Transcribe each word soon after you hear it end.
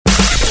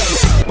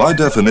By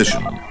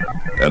definition,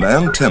 an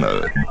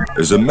antenna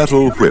is a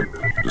metal whip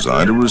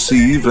designed to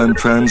receive and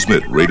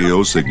transmit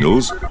radio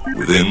signals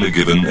within a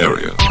given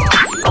area.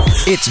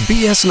 It's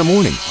BS in the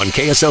Morning on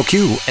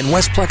KSLQ and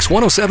Westplex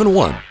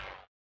 107.1.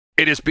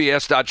 It is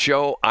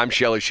BS.show. I'm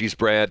Shelley. She's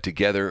Brad.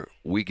 Together,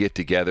 we get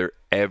together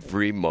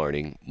every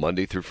morning,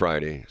 Monday through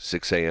Friday,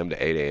 6 a.m.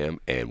 to 8 a.m.,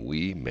 and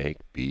we make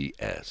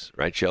BS.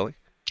 Right, Shelley?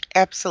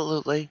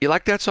 Absolutely. You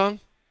like that song?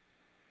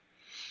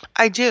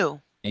 I do.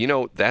 You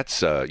know,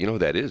 that's you know who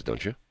that is,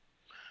 don't you?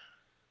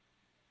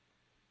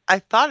 I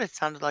thought it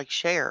sounded like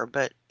Cher,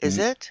 but is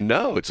it?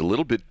 No, it's a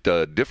little bit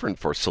different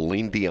for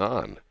Celine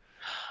Dion.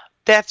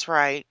 That's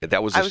right.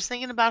 That was I was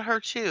thinking about her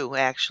too,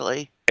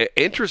 actually.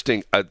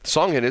 Interesting. A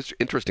song had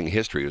interesting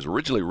history. It was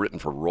originally written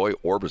for Roy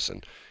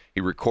Orbison. He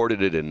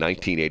recorded it in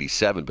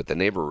 1987, but they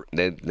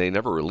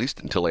never released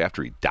it until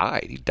after he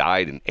died. He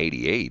died in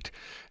 88,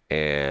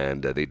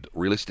 and they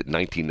released it in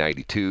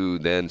 1992.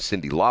 Then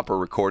Cyndi Lauper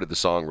recorded the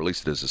song,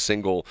 released it as a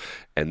single,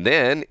 and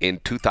then in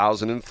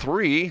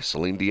 2003,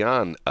 Celine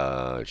Dion,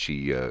 as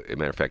a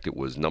matter of fact, it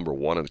was number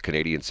 1 on the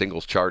Canadian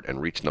singles chart and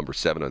reached number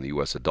 7 on the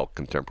U.S. adult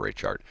contemporary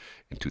chart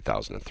in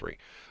 2003.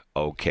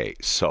 Okay,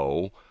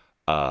 so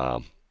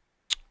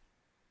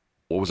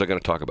what was I going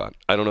to talk about?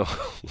 I don't know.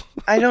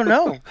 I don't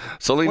know.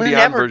 Celine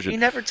Dion version. You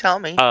never tell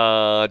me.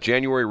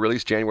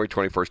 Released January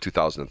 21st,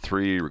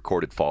 2003,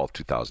 recorded fall of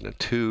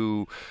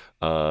 2002.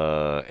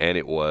 And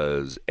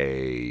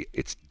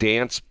it's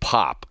dance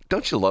pop.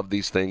 Don't you love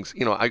these things?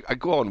 You know, I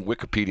go on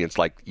Wikipedia, it's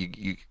like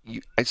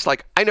it's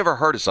like I never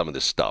heard of some of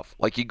this stuff.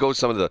 Like you go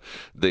some of the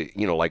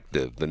like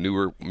the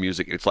newer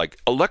music, it's like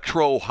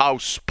electro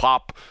house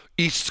pop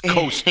East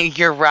Coast.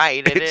 You're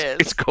right, it is.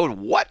 It's called,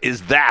 what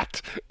is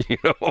that? You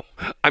know,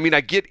 I mean,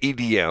 I get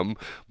EDM,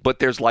 but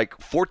there's like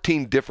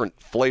 14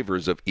 different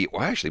flavors of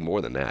well, actually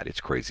more than that.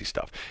 It's crazy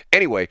stuff.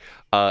 Anyway,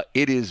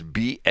 it is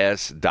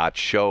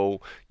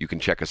bs.show. You can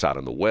check us out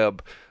on the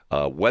web.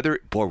 Weather,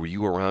 boy, were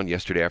you around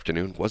yesterday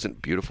afternoon? Wasn't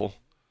it beautiful?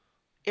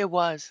 It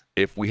was.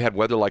 If we had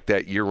weather like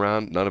that year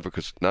round, none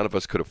of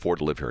us could afford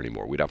to live here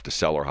anymore. We'd have to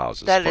sell our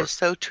houses. That is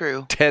so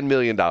true. $10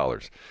 million.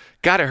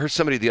 God, I heard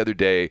somebody the other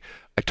day.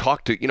 I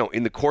talked to,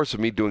 in the course of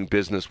me doing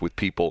business with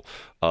people,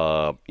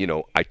 I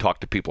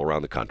talked to people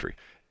around the country.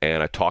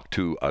 And I talked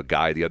to a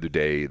guy the other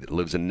day that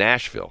lives in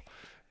Nashville.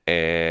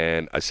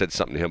 And I said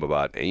something to him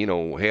about, hey,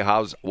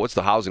 what's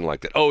the housing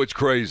like that? Oh, it's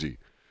crazy.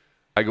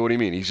 I go, what do you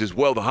mean? He says,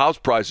 well, the house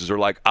prices are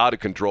like out of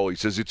control. He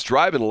says, it's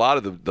driving a lot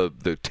of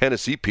the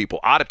Tennessee people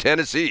out of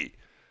Tennessee.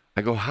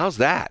 I go, how's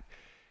that?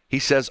 He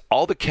says,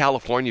 all the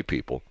California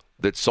people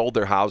that sold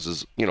their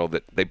houses,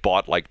 that they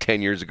bought like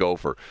 10 years ago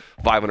for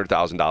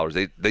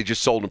 $500,000, they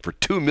just sold them for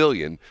 $2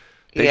 million.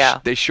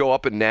 They show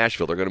up in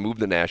Nashville. They're going to move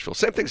to Nashville.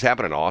 Same thing's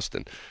happening in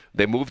Austin.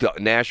 They moved to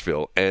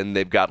Nashville, and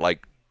they've got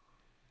like,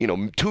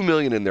 $2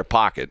 million in their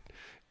pocket.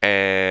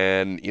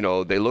 And,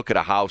 they look at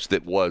a house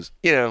that was,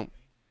 a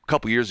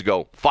couple years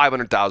ago,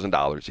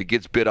 $500,000. It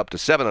gets bid up to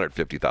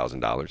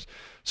 $750,000.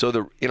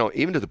 So,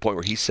 even to the point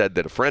where he said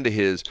that a friend of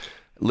his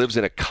lives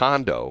in a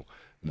condo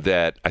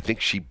that I think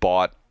she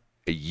bought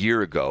a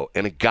year ago,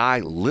 and a guy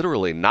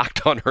literally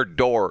knocked on her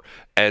door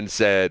and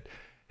said,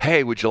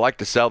 hey, would you like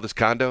to sell this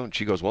condo? And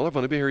she goes, well, I've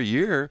only been here a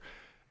year.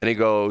 And he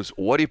goes,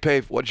 what did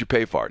you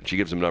pay for it? And she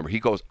gives him a number. He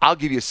goes, I'll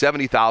give you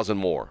 $70,000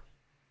 more.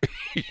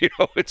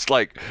 It's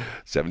like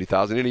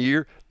 $70,000 in a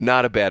year,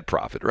 not a bad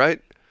profit, right?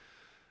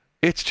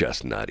 It's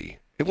just nutty.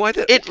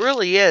 It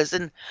really is.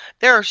 And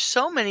there are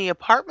so many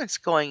apartments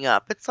going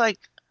up. It's like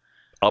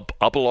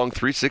up along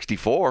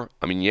 364.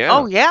 I mean, yeah.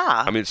 Oh,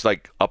 yeah. I mean, it's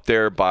like up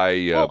there by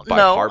on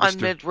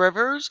Harvester. Mid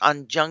Rivers,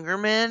 on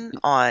Jungerman,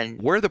 on.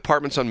 Where are the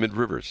apartments on Mid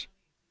Rivers?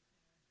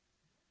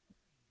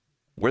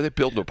 Where are they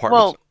building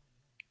apartments?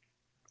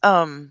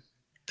 Well,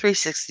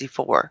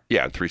 364.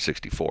 Yeah,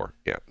 364.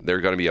 Yeah,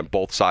 they're going to be on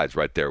both sides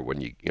right there when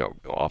you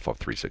off of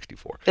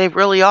 364. They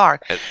really are.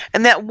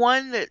 And that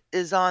one that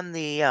is on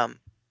the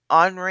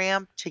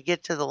on-ramp to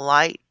get to the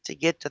light, to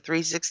get to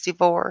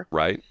 364.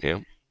 Right, yeah.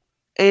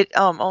 It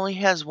only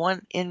has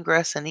one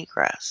ingress and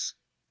egress.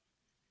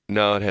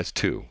 No, it has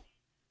two.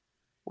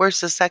 Where's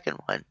the second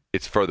one?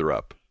 It's further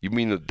up. You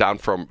mean down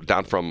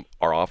from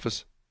our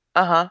office?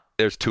 Uh-huh.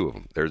 There's two of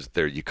them.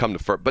 You come to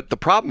first, but the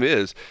problem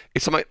is,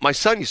 it's my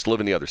son used to live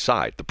on the other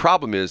side. The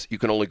problem is you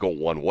can only go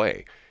one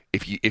way.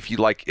 If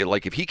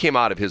he came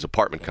out of his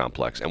apartment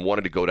complex and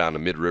wanted to go down to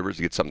Mid Rivers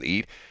to get something to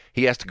eat,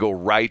 he has to go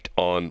right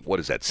on, what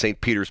is that, St.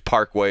 Peter's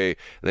Parkway, and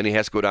then he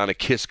has to go down to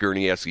Kisker, and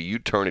he has to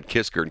U-turn at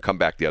Kisker and come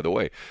back the other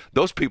way.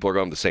 Those people are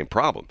going to have the same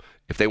problem.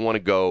 They're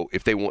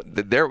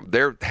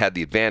had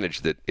the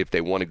advantage that if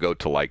they want to go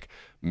to like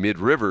Mid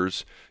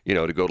Rivers,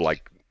 to go to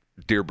like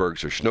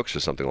Deerbergs or Schnucks or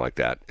something like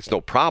that, it's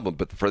no problem.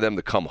 But for them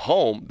to come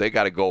home, they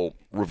got to go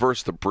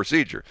reverse the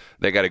procedure.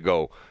 They got to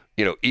go,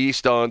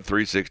 east on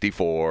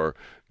 364,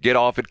 get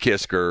off at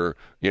Kisker,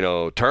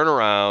 turn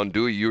around,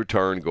 do a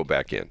U-turn, go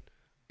back in.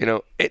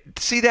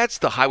 That's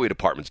the highway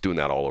department's doing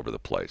that all over the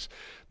place.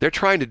 They're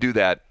trying to do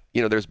that.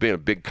 There's been a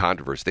big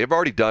controversy. They've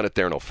already done it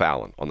there in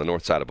O'Fallon, on the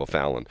north side of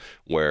O'Fallon,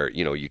 where,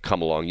 you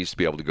come along, you used to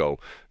be able to go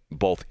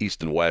both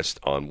east and west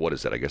on, what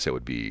is that? I guess that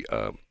would be,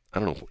 I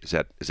don't know, is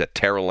that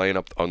Terra Lane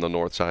up on the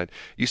north side?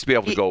 You used to be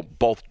able to go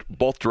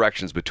both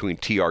directions between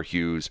T.R.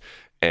 Hughes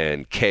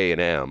and K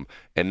and M,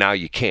 and now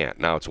you can't.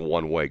 Now it's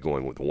one way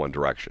going with one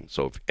direction.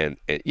 So and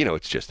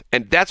it's just,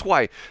 and that's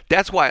why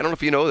I don't know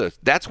if you know this.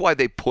 That's why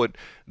they put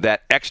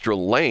that extra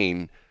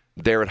lane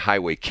there at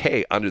Highway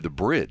K under the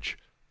bridge.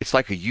 It's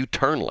like a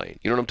U-turn lane.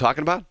 You know what I'm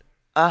talking about?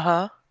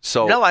 Uh-huh.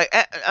 So no,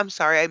 I'm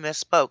sorry, I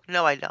misspoke.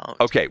 No, I don't.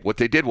 Okay, what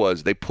they did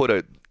was they put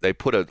a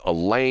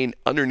lane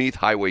underneath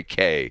Highway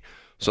K.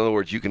 So in other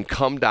words, you can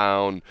come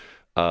down.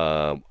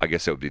 I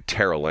guess it would be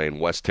Terra Lane,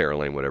 West Terra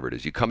Lane, whatever it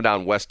is. You come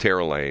down West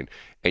Terra Lane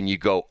and you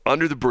go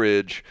under the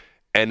bridge,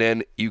 and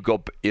then you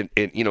go in.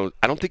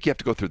 I don't think you have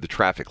to go through the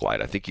traffic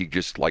light. I think you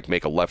just like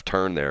make a left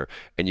turn there,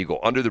 and you go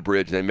under the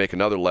bridge, and then make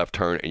another left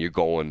turn, and you're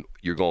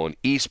going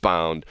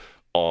eastbound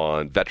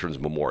on Veterans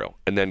Memorial,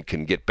 and then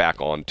can get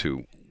back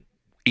onto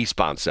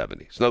eastbound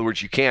 70. So in other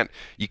words, you can't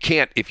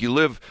if you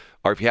live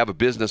or if you have a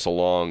business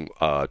along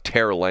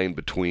Terra Lane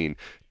between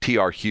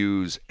T.R.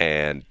 Hughes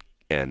and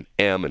M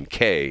and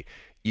K,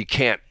 you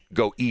can't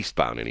go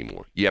eastbound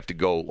anymore. You have to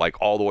go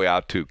like all the way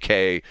out to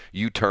K,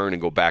 U-turn,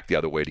 and go back the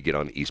other way to get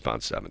on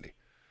eastbound 70.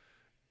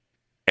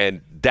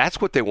 And that's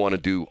what they want to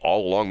do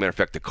all along. Matter of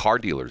fact, the car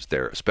dealers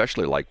there,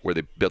 especially like where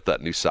they built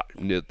that new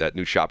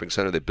shopping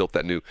center, they built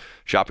that new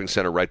shopping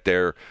center right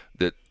there.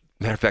 That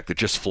matter of fact, it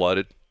just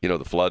flooded.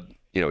 The flood.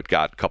 It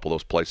got a couple of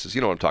those places.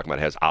 You know what I'm talking about?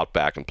 It has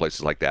Outback and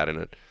places like that in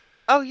it.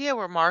 Oh yeah,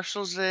 where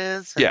Marshall's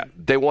is. Yeah,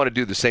 they want to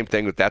do the same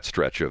thing with that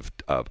stretch of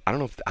I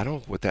don't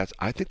know what that's.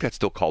 I think that's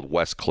still called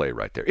West Clay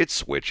right there. It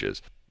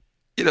switches.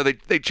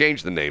 They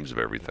change the names of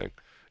everything.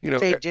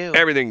 They do.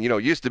 Everything.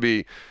 Used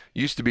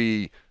to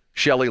be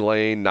Shelley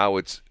Lane. Now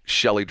it's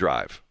Shelley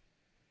Drive.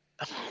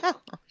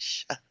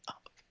 Shut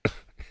up.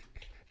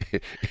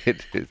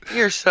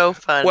 You're so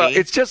funny. Well,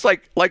 it's just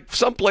like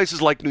some places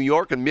like New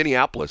York and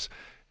Minneapolis.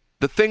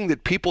 The thing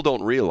that people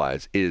don't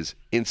realize is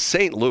in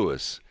St.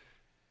 Louis,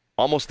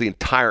 almost the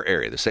entire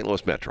area, the St.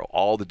 Louis Metro,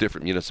 all the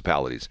different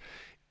municipalities,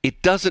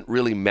 it doesn't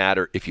really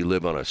matter if you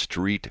live on a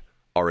street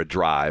or a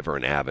drive or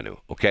an avenue,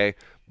 okay?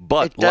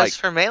 But it does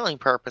for mailing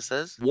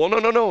purposes. Well,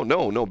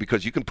 no,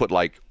 because you can put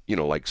like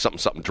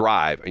something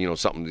drive,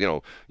 something,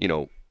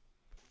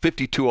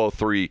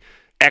 5203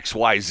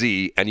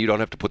 XYZ, and you don't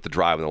have to put the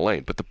drive in the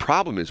lane. But the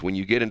problem is when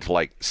you get into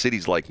like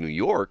cities like New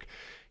York,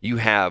 you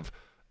have,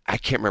 I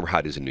can't remember how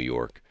it is in New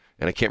York,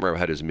 and I can't remember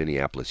how it is in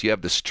Minneapolis. You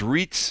have the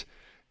streets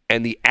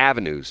and the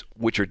avenues,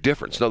 which are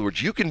different. So in other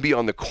words, you can be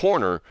on the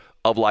corner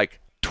of like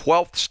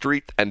 12th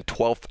Street and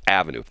 12th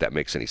Avenue, if that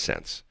makes any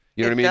sense.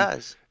 You know what I mean? It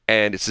does.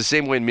 And it's the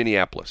same way in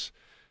Minneapolis.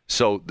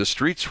 So the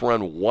streets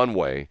run one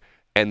way,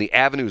 and the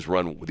avenues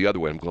run the other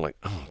way. I'm going like,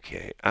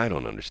 okay, I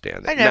don't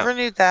understand that. I never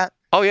knew that.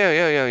 Oh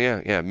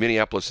yeah.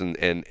 Minneapolis, and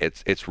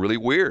it's really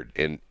weird,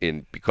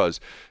 in because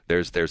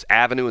there's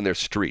avenue and there's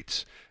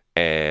streets,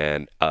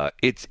 and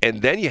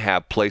then you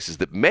have places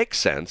that make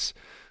sense.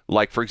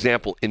 Like, for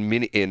example, in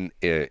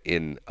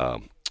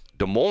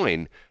Des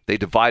Moines, they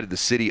divided the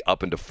city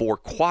up into 4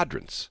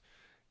 quadrants.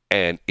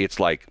 And it's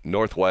like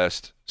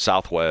northwest,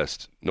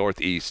 southwest,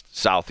 northeast,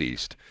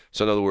 southeast.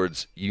 So in other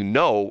words,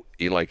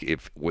 like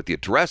if what the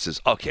address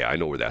is, okay, I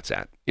know where that's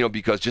at.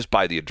 Because just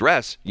by the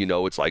address,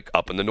 it's like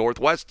up in the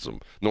northwest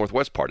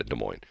part of Des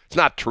Moines. It's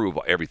not true of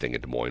everything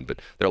in Des Moines,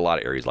 but there are a lot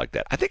of areas like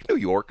that. I think New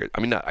York,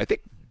 I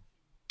think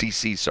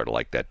D.C. sort of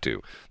like that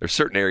too. There's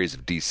certain areas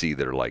of D.C.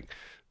 that are like,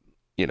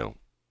 you know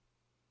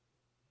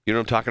what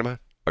I'm talking about?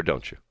 Or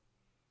don't you?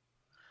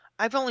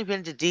 I've only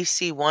been to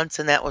D.C. once,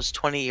 and that was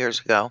 20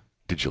 years ago.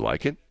 Did you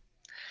like it?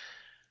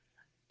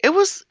 It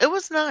was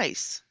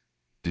nice.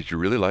 Did you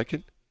really like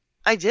it?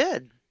 I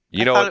did.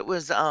 I thought it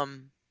was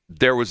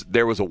There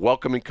was a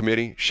welcoming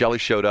committee. Shelley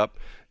showed up,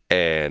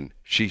 and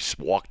she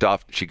walked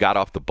off. She got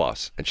off the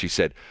bus, and she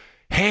said,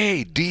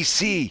 "Hey,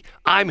 D.C.,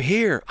 I'm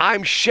here.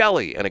 I'm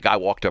Shelley." And a guy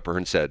walked up to her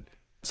and said,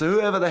 "So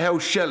whoever the hell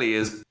Shelley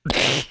is."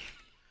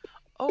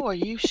 "Oh, are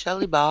you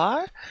Shelley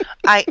Barr?"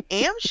 "I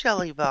am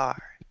Shelley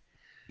Barr."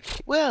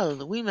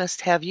 "Well, we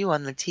must have you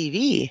on the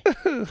TV."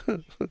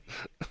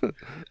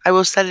 "I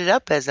will set it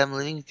up as I'm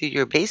living through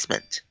your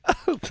basement."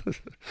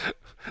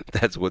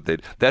 That's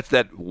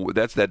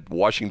that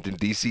Washington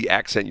D.C.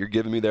 accent you're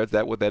giving me there. Is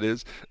that what that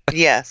is?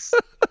 Yes.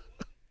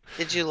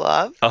 Did you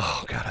love?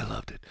 Oh God,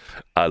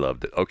 I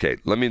loved it. Okay,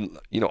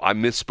 I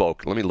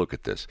misspoke. Let me look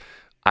at this.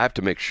 I have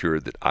to make sure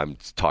that I'm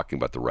talking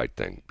about the right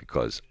thing,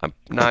 because I'm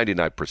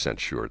 99%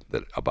 sure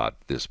about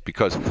this.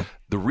 Because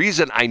the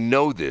reason I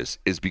know this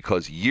is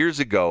because years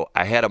ago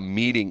I had a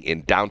meeting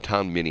in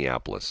downtown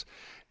Minneapolis,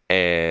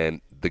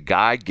 and the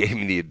guy gave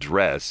me the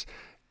address,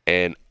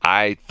 and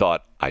I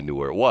thought I knew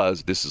where it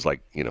was. This is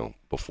like,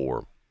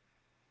 before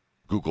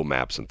Google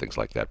Maps and things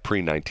like that,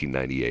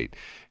 pre-1998.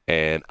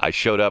 And I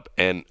showed up,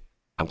 and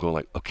I'm going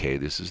like, okay,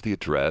 this is the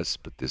address,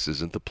 but this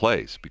isn't the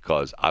place,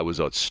 because I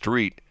was on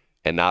street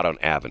and not on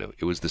avenue.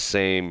 It was the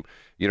same,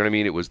 you know what I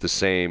mean? It was the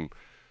same,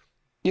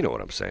 you know what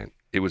I'm saying?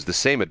 It was the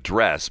same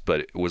address, but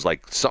it was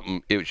like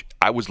something,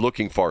 I was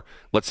looking for,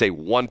 let's say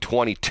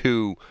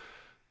 122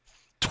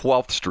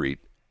 12th Street,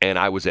 and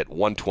I was at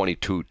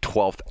 122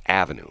 12th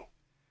Avenue.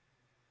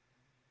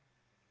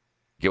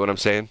 Get what I'm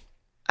saying?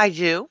 I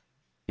do.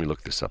 Let me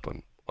look this up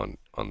on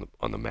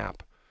the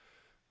map.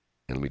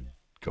 And let me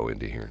go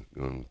into here.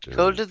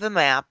 Go to the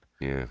map.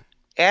 Yeah.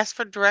 Ask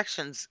for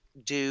directions,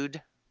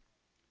 dude.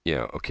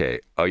 Yeah, okay.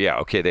 Oh, yeah,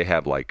 okay. They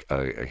have like,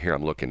 here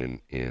I'm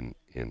looking in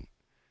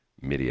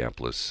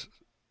Minneapolis.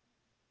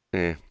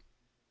 Am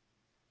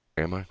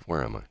I?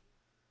 Where am I?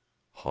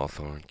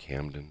 Hawthorne,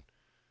 Camden,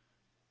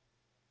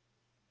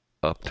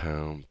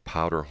 Uptown,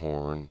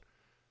 Powderhorn.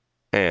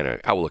 And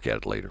I will look at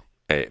it later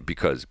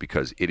because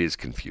it is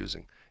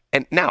confusing.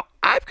 And now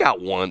I've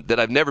got one that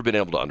I've never been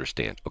able to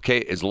understand,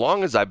 okay? As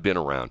long as I've been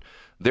around,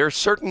 there are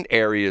certain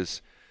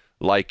areas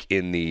like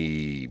in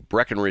the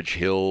Breckenridge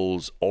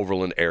Hills,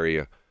 Overland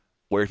area,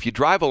 where if you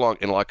drive along,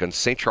 like on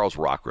St. Charles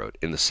Rock Road,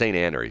 in the St.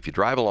 Anne area, if you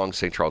drive along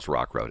St. Charles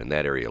Rock Road in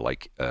that area,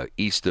 like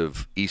east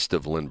of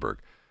Lindbergh,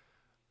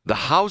 the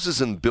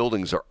houses and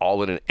buildings are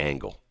all at an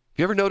angle. Have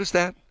you ever noticed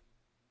that?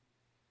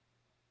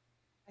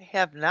 I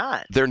have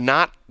not. They're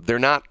not,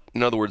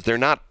 in other words, they're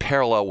not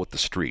parallel with the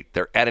street.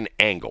 They're at an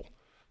angle,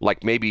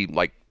 like maybe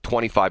like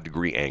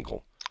 25-degree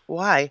angle.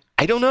 Why?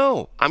 I don't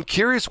know. I'm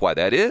curious why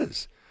that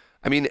is.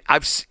 I mean,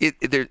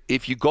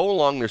 if you go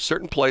along, there's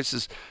certain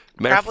places.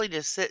 Probably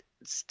to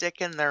stick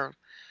in their,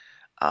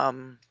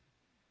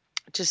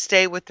 to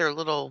stay with their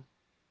little,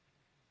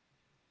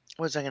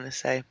 what was I going to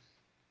say?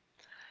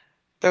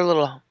 Their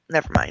little,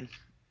 never mind.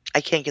 I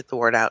can't get the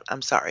word out.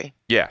 I'm sorry.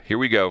 Yeah, here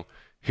we go.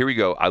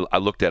 I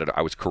looked at it.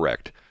 I was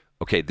correct.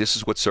 Okay, this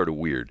is what's sort of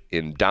weird.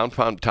 In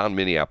downtown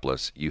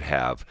Minneapolis, you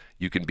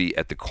can be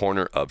at the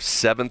corner of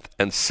 7th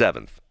and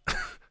 7th.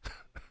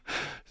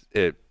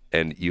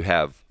 And you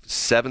have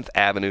 7th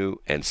Avenue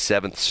and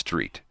 7th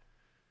Street.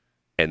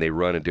 And they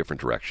run in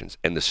different directions.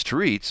 And the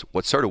streets,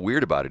 what's sort of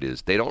weird about it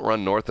is they don't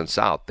run north and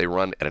south. They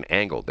run at an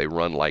angle. They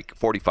run like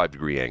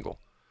 45-degree angle.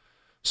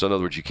 So in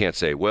other words, you can't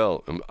say,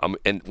 well,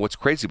 and what's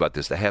crazy about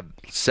this, they have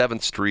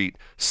 7th Street,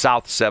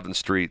 South 7th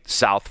Street,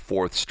 South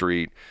 4th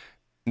Street,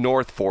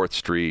 North 4th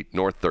Street,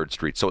 North 3rd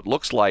Street. So it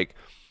looks like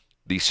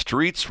the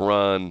streets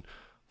run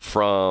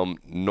from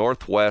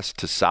northwest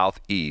to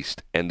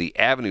southeast, and the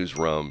avenues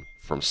run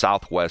from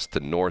southwest to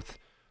north.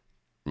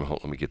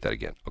 Let me get that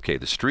again. Okay,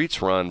 the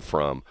streets run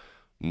from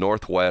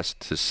northwest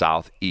to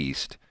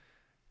southeast,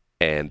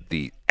 and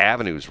the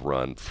avenues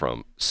run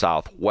from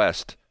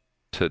southwest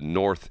to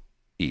northeast.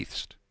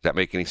 Does that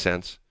make any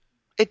sense?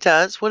 It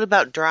does. What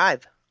about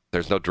drive?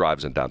 There's no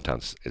drives in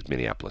downtown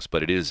Minneapolis,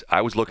 but it is.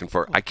 I was looking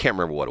for. I can't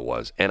remember what it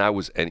was, and I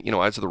was at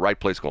the right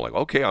place, going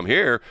like, okay, I'm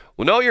here.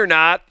 Well, no, you're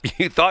not.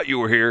 You thought you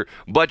were here,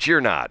 but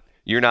you're not.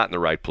 You're not in the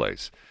right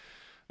place.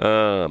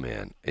 Oh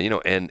man,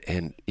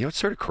 and it's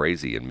sort of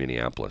crazy in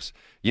Minneapolis.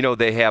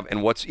 They have,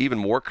 and what's even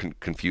more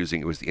confusing,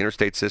 it was the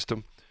interstate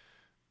system.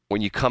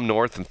 When you come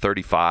north in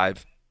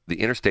 35, the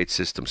interstate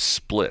system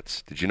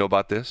splits. Did you know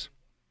about this?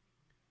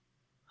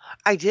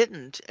 I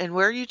didn't. And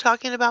where are you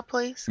talking about,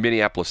 please?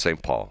 Minneapolis,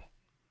 St. Paul.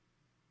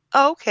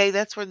 Oh, okay,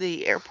 that's where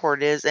the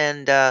airport is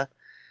and the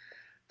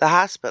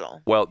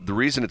hospital. Well, the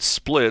reason it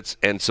splits,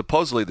 and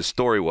supposedly the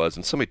story was,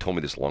 and somebody told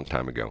me this a long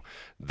time ago,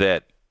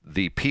 that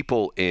the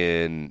people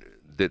in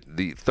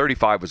the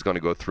 35 was going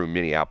to go through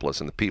Minneapolis,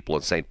 and the people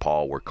in St.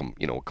 Paul were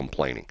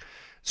complaining.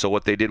 So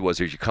what they did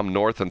was, as you come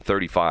north on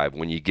 35,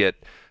 when you get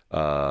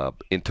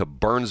into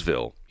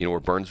Burnsville, you know where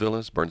Burnsville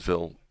is?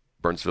 Burnsville,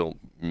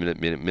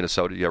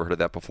 Minnesota. You ever heard of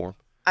that before?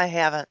 I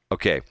haven't.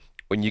 Okay.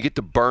 When you get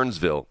to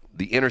Burnsville,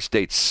 the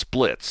interstate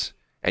splits,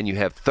 and you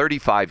have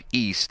 35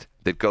 east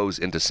that goes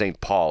into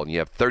St. Paul, and you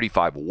have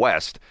 35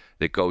 west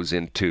that goes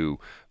into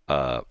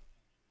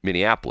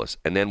Minneapolis.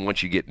 And then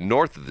once you get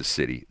north of the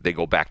city, they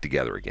go back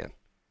together again,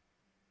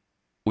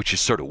 which is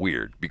sort of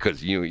weird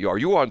because are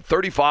you on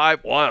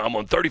 35? Well, I'm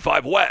on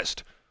 35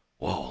 west.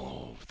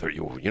 Whoa,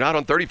 you're not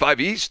on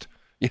 35 east?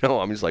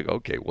 I'm just like,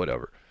 okay,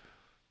 whatever.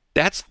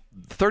 That's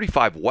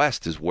 35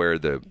 West is where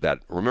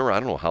remember, I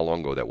don't know how long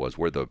ago that was,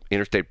 where the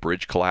interstate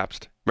bridge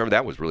collapsed. Remember,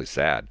 that was really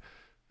sad.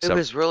 It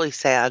was really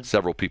sad.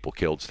 Several people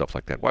killed, stuff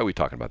like that. Why are we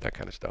talking about that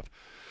kind of stuff?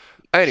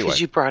 Anyway. Because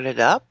you brought it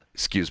up.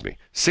 Excuse me.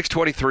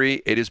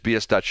 623, it is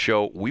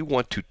BS.show. We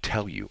want to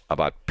tell you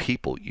about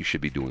people you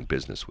should be doing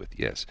business with.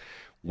 Yes.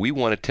 We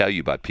want to tell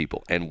you about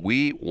people, and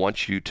we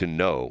want you to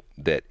know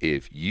that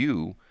if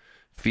you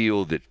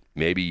feel that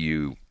maybe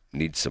you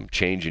need some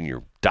change in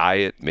your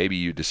diet, maybe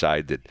you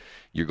decide that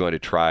you're going to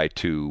try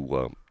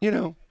to,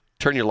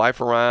 turn your life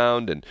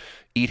around and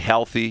eat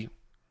healthy,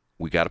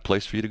 we got a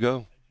place for you to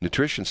go.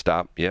 Nutrition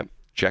Stop. Yep.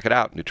 Check it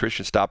out.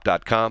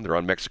 NutritionStop.com. They're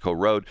on Mexico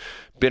Road.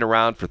 Been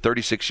around for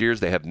 36 years.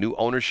 They have new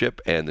ownership,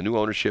 and the new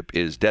ownership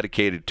is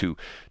dedicated to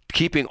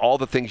keeping all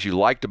the things you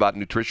liked about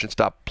Nutrition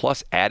Stop,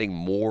 plus adding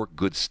more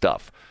good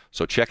stuff.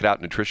 So check it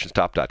out,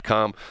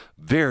 NutritionStop.com.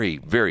 Very,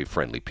 very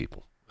friendly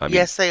people.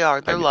 Yes, they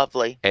are. They're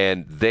lovely.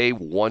 And they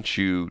want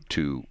you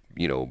to,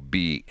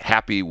 be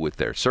happy with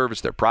their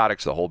service, their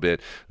products, the whole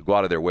bit, go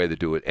out of their way to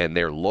do it, and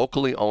they're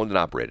locally owned and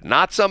operated.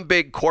 Not some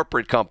big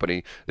corporate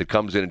company that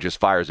comes in and just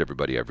fires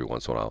everybody every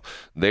once in a while.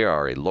 They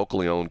are a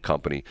locally owned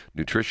company,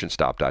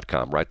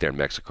 nutritionstop.com, right there in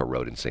Mexico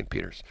Road in St.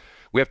 Peters.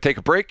 We have to take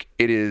a break.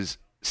 It is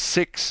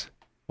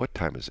what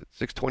time is it?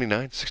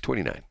 6:29?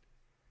 6:29.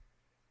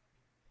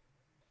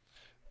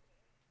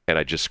 And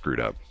I just screwed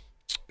up.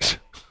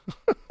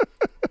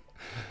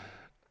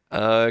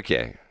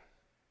 Okay,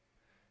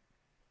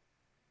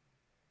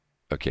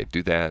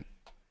 do that.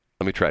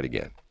 Let me try it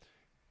again.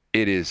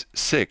 It is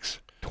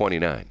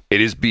 6:29.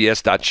 It is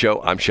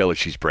BS.show. I'm Shelley.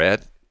 She's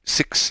Brad.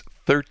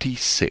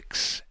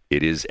 6:36.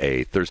 It is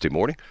a Thursday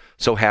morning.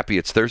 So happy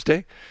it's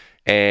Thursday.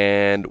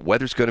 And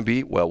weather's going to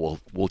be, well,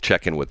 we'll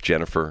check in with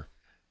Jennifer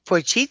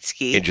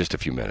Wojcicki in just a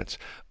few minutes.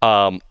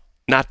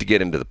 Not to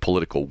get into the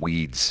political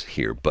weeds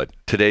here, but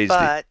today's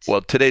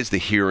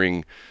the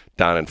hearing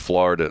down in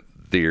Florida.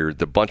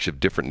 The bunch of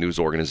different news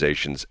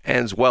organizations,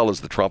 as well as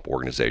the Trump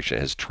organization,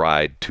 has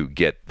tried to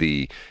get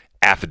the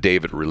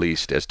affidavit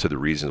released as to the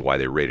reasons why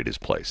they raided his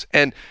place.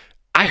 And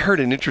I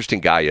heard an interesting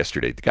guy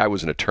yesterday. The guy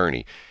was an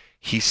attorney.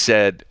 He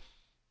said,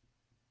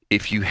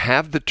 if you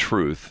have the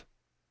truth,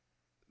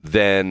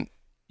 then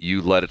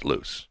you let it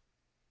loose.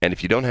 And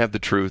if you don't have the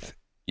truth,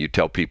 you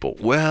tell people,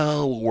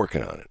 well, we're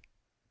working on it.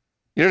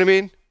 You know what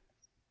I mean?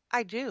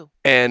 I do.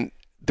 And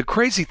the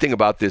crazy thing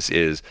about this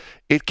is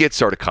it gets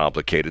sort of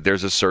complicated.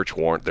 There's a search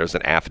warrant. There's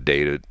an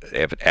affidavit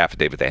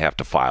they have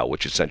to file,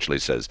 which essentially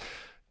says,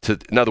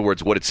 in other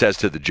words, what it says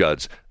to the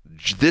judge,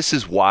 this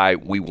is why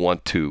we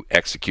want to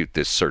execute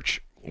this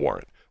search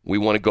warrant. We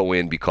want to go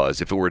in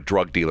because if it were a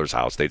drug dealer's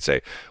house, they'd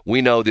say,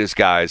 we know this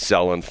guy's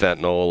selling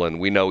fentanyl, and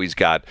we know he's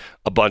got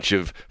a bunch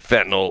of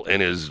fentanyl in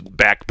his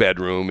back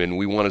bedroom, and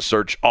we want to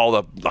search all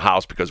the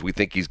house because we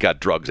think he's got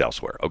drugs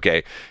elsewhere,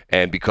 okay?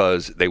 And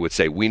because they would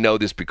say, we know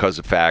this because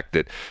of the fact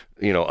that,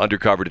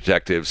 undercover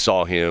detectives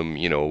saw him,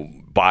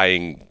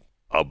 buying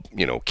a,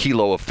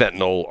 kilo of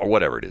fentanyl or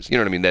whatever it is. You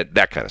know what I mean?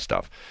 That kind of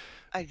stuff.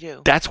 I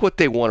do. That's what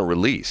they want to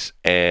release.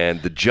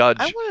 And the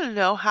judge... I want to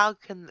know how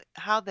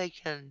they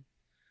can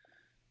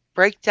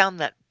break down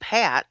that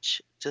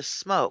patch to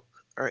smoke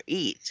or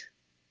eat.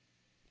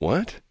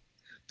 What?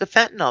 The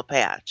fentanyl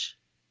patch.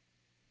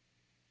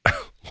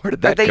 Where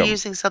did that come? Are they come?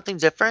 using something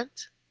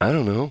different? I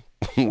don't know.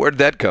 Where did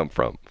that come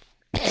from?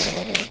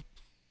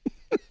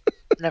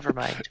 Never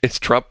mind. Is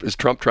Trump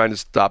trying to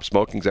stop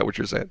smoking? Is that what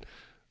you're saying?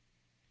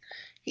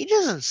 He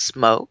doesn't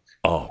smoke.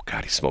 Oh,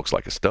 God, he smokes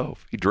like a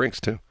stove. He drinks,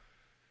 too.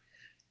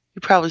 He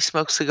probably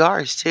smokes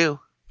cigars, too.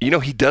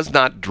 He does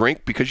not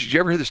drink because, did you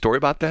ever hear the story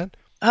about that?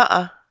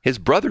 His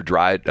brother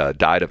died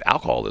of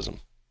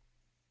alcoholism.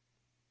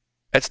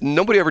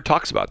 Nobody ever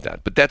talks about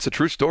that, but that's a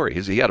true story.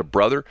 He had a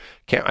brother.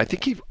 I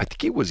think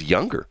he was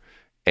younger,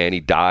 and he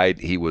died.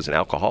 He was an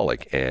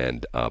alcoholic,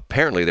 and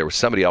apparently there was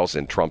somebody else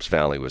in Trump's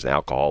family who was an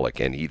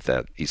alcoholic, and he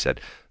said,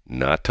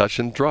 not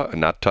touching drugs,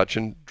 not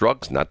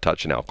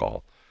touching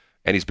alcohol,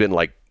 and he's been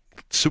like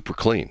super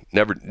clean.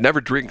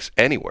 Never drinks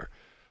anywhere.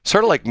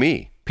 Sort of like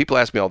me. People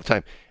ask me all the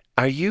time,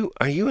 "Are you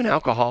an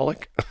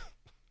alcoholic?"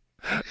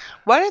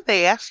 Why did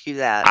they ask you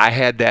that? I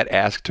had that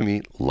asked to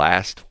me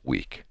last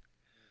week.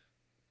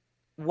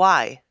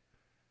 Why?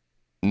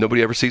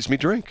 Nobody ever sees me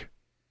drink.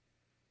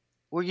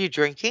 Were you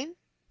drinking?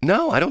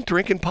 No, I don't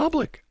drink in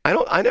public.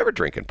 I never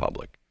drink in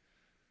public.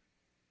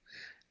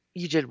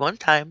 You did one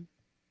time.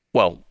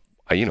 Well,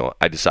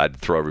 I decided to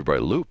throw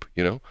everybody a loop,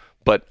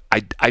 but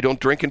I don't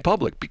drink in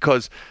public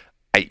because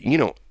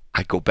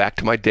I go back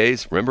to my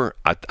days. Remember,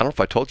 I don't know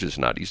if I told you this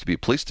or not. I used to be a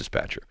police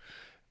dispatcher.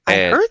 I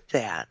heard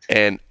that.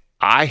 And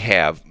I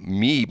have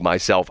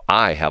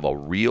a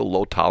real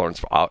low tolerance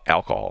for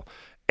alcohol.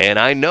 And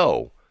I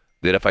know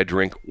that if I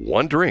drink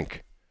one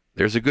drink,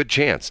 there's a good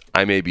chance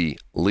I may be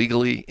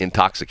legally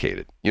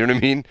intoxicated. You know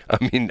what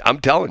I mean? I'm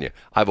telling you,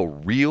 I have a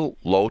real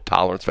low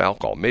tolerance for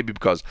alcohol, maybe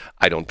because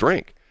I don't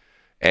drink.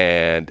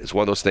 And it's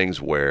one of those things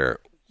where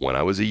when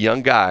I was a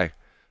young guy,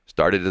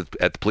 started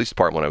at the police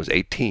department when I was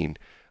 18,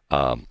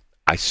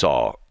 I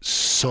saw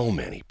so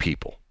many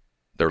people.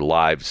 Their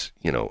lives,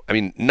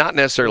 not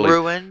necessarily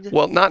ruined.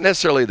 Well, not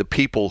necessarily the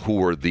people who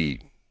were the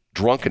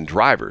drunken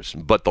drivers,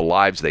 but the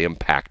lives they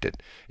impacted.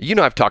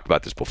 I've talked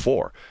about this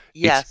before.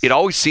 Yes. It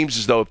always seems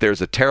as though if there's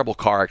a terrible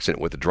car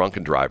accident with a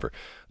drunken driver,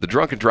 the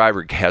drunken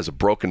driver has a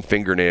broken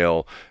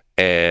fingernail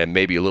and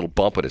maybe a little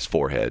bump on his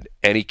forehead,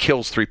 and he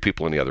kills 3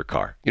 people in the other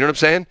car. You know what I'm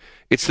saying?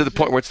 It's to the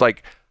point where it's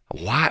like,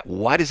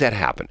 why does that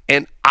happen?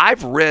 And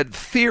I've read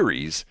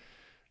theories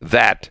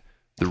that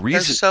the reason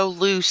they're so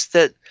loose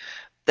that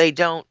they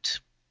don't.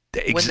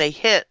 When they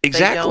hit,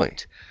 exactly.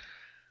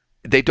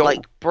 They don't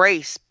like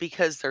brace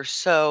because they're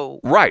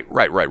so right.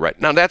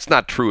 Now that's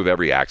not true of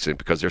every accident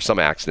because there's some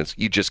accidents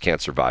you just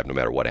can't survive no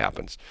matter what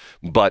happens.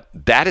 But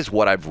that is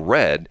what I've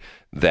read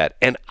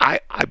and I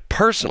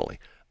personally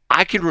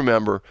I can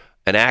remember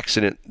an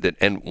accident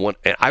and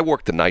I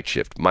worked the night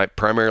shift.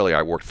 Primarily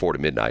I worked 4 to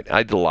midnight.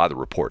 I did a lot of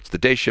the reports. The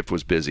day shift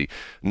was busy.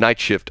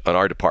 Night shift on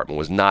our department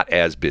was not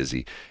as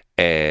busy.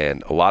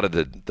 And a lot of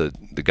the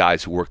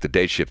guys who worked the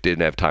day shift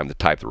didn't have time to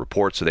type the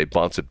report, so they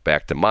bounced it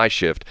back to my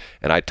shift,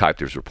 and I typed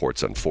his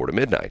reports on 4 to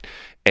midnight.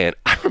 And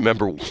I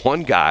remember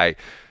one guy,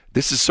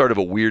 this is sort of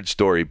a weird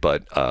story,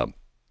 but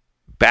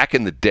back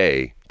in the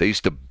day, they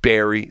used to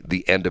bury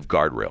the end of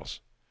guardrails.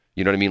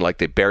 You know what I mean? Like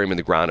they bury them in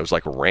the ground. It was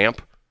like a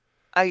ramp.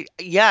 I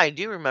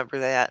do remember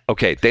that.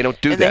 Okay, they don't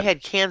do and that. And they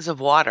had cans of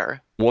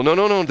water. Well, no,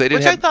 they didn't.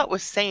 Which I thought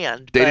was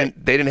sand. They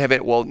didn't have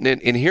it. Well,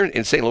 in here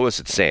in St. Louis,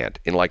 it's sand.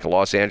 In like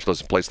Los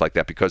Angeles, a place like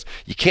that, because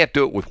you can't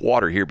do it with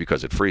water here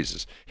because it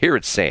freezes. Here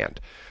it's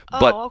sand.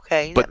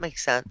 Okay, that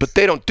makes sense. But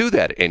they don't do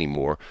that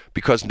anymore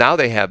because now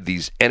they have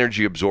these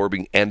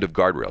energy-absorbing end of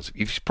guardrails.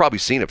 You've probably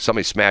seen it. If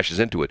somebody smashes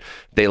into it,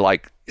 they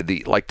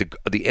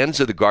the ends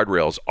of the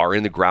guardrails are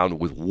in the ground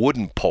with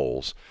wooden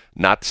poles,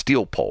 not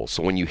steel poles.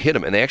 So when you hit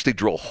them, and they actually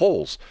drill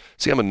holes.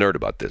 See, I'm a nerd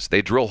about this.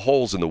 They drill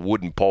holes in the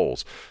wooden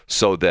poles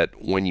so that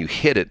when you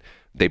hit it,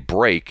 they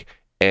break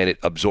and it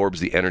absorbs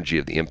the energy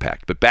of the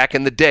impact. But back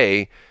in the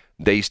day,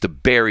 they used to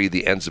bury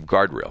the ends of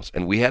guardrails,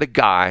 and we had a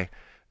guy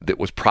that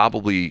was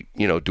probably,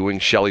 doing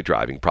Shelley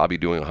driving, probably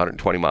doing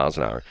 120 miles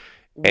an hour.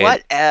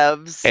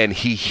 Whatevs. And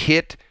he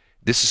hit,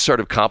 this is sort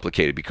of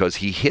complicated because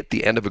he hit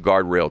the end of a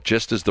guardrail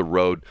just as the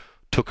road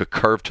took a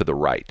curve to the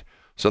right.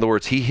 So in other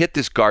words, he hit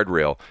this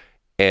guardrail,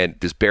 and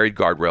this buried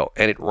guardrail,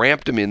 and it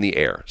ramped him in the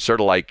air, sort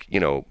of like,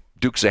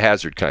 Dukes of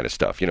Hazzard kind of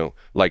stuff,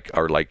 like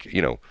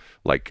Evel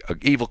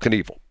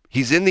Knievel.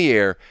 He's in the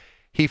air.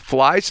 He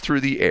flies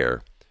through the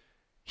air.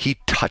 He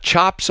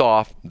chops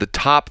off the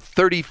top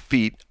 30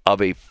 feet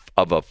of a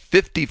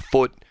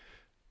 50-foot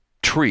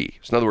tree.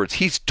 So in other words,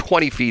 he's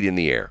 20 feet in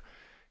the air.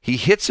 He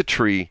hits a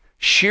tree,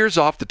 shears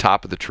off the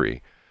top of the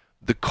tree.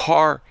 The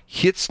car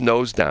hits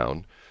nose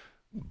down,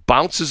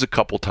 bounces a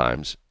couple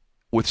times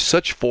with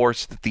such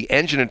force that the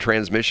engine and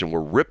transmission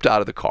were ripped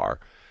out of the car.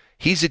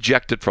 He's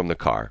ejected from the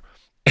car,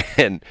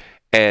 and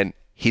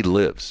he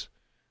lives.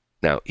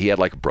 Now, he had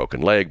like a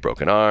broken leg,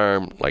 broken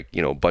arm,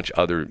 a bunch of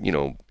other,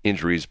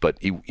 injuries, but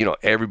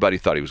everybody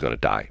thought he was going to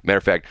die. Matter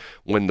of fact,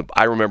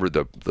 I remember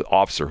the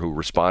officer who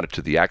responded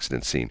to the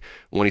accident scene,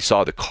 when he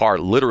saw the car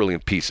literally in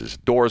pieces,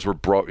 doors were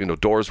broken,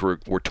 doors were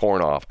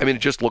torn off. I mean,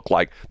 it just looked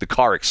like the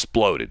car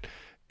exploded.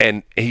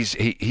 And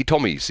he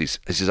told me, he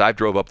says, I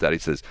drove up that. He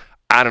says,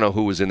 I don't know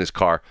who was in this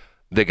car.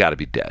 They got to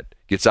be dead.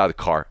 Gets out of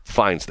the car,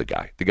 finds the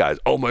guy. The guy's,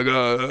 oh my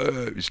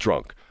God, he's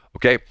drunk.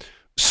 Okay?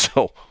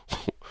 So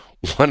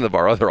one of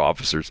our other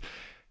officers,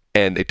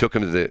 and they took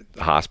him to the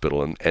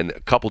hospital, and a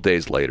couple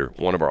days later,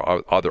 one of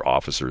our other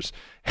officers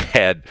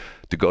had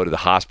to go to the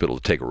hospital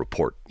to take a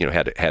report,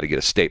 had to get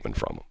a statement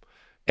from him.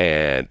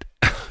 And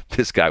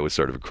this guy was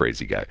sort of a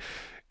crazy guy.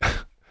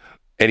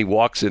 And he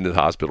walks into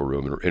the hospital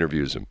room and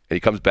interviews him, and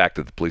he comes back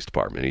to the police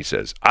department, and he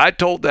says, I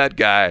told that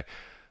guy,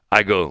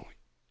 I go,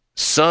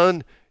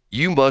 son,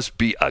 you must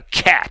be a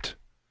cat.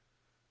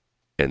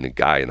 And the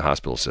guy in the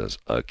hospital says,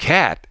 a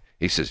cat?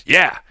 He says,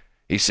 yeah.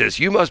 He says,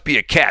 you must be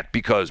a cat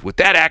because with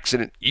that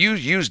accident, you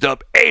used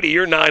up 8 of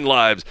your 9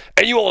 lives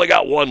and you only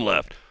got 1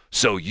 left.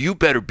 So you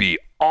better be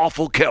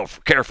awful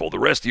careful the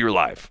rest of your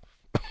life.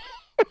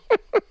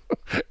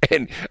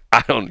 And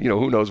I don't,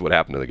 who knows what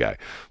happened to the guy.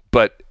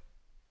 But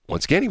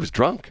once again, he was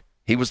drunk.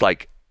 He was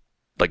like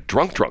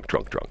drunk. Matter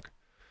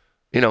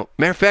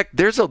of fact,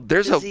 Does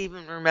he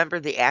even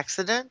remember the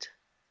accident?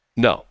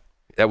 No.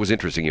 That was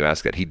interesting you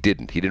asked that. He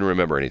didn't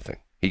remember anything.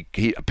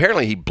 He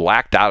apparently he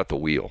blacked out at the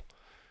wheel.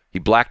 He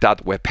blacked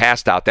out,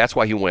 passed out. That's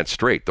why he went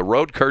straight. The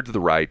road curved to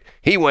the right.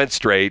 He went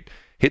straight,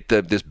 hit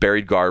this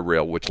buried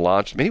guardrail, which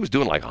launched. I mean, he was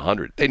doing like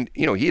 100. And,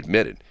 he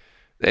admitted.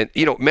 And,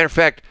 matter of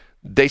fact,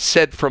 they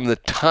said from the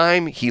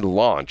time he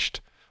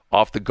launched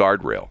off the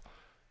guardrail,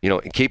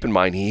 and keep in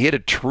mind, he hit a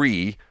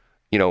tree,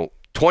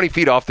 20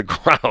 feet off the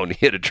ground,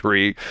 he hit a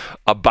tree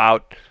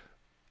about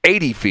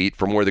 80 feet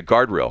from where the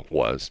guardrail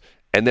was.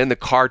 And then the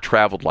car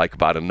traveled like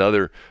about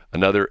another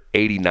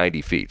 80,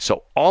 90 feet.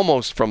 So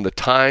almost from the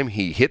time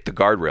he hit the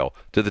guardrail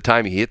to the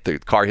time the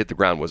car hit the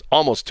ground was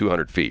almost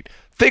 200 feet.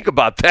 Think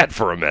about that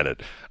for a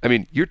minute. I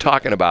mean, you're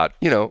talking about,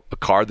 a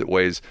car that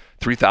weighs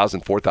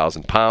 3,000,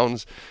 4,000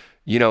 pounds.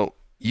 You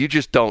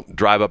just don't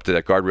drive up to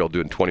that guardrail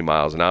doing 20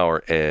 miles an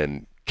hour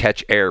and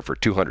catch air for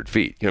 200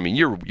 feet.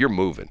 You're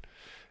moving.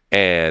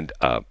 And,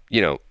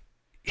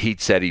 he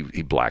said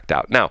he blacked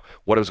out. Now,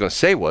 what I was going to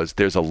say was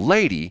there's a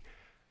lady,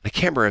 I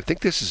can't remember, I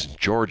think this is in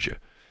Georgia.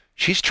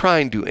 She's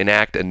trying to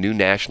enact a new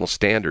national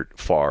standard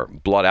for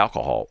blood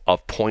alcohol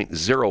of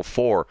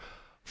 0.04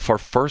 for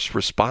first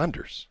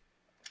responders.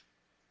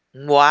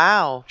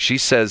 Wow. She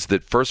says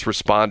that first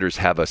responders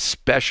have a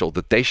special,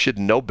 that they should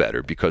know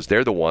better because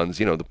they're the ones,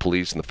 the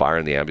police and the fire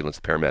and the ambulance,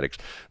 the paramedics,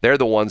 they're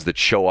the ones that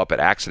show up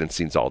at accident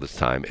scenes all this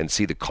time and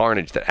see the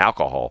carnage that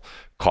alcohol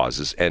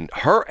causes. And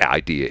her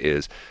idea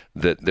is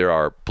that there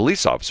are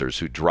police officers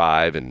who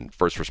drive and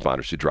first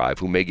responders who drive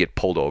who may get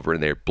pulled over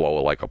and they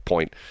blow like a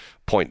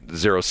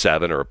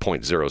 0.07 or a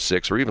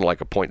 0.06 or even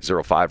like a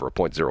 0.05 or a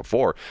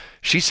 0.04.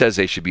 She says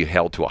they should be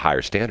held to a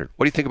higher standard.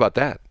 What do you think about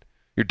that?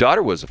 Your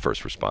daughter was a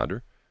first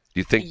responder. Do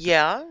you think?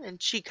 Yeah,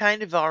 and she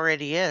kind of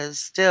already is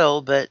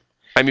still, but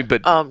I mean,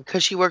 but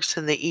because she works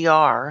in the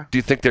ER. do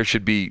you think there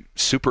should be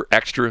super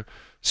extra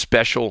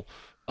special,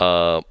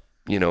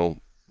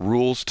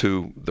 rules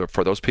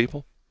for those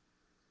people?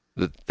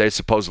 That they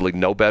supposedly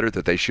know better,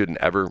 that they shouldn't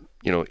ever,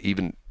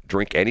 even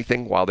drink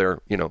anything while they're,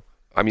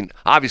 I mean,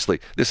 obviously,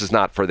 this is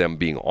not for them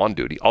being on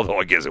duty, although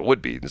I guess it would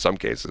be in some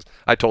cases.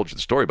 I told you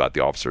the story about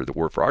the officer that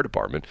worked for our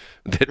department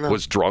that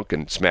was drunk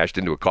and smashed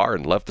into a car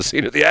and left the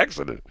scene of the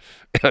accident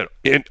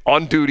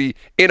on duty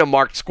in a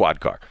marked squad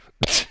car.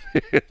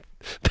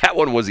 That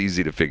one was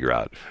easy to figure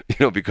out,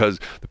 because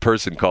the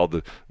person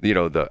called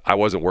I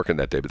wasn't working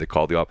that day, but they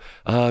called the office.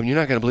 You're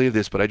not going to believe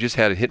this, but I just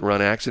had a hit and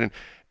run accident,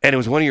 and it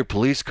was one of your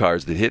police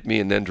cars that hit me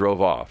and then drove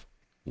off.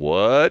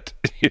 What?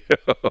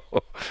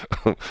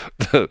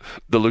 The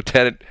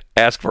lieutenant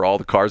asked for all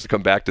the cars to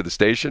come back to the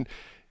station.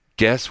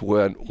 Guess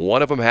when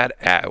one of them had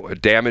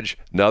damage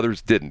and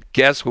others didn't.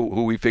 Guess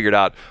who we figured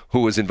out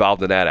who was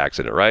involved in that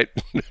accident, right?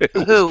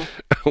 Who?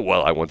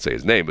 Well, I won't say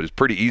his name, but it's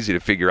pretty easy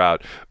to figure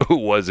out who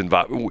was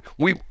involved.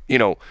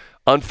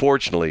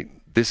 Unfortunately,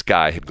 this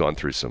guy had gone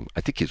through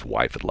I think his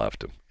wife had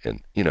left him.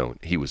 And,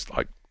 he was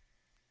like,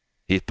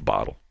 he hit the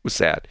bottle. It was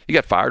sad. He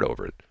got fired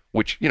over it,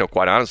 which,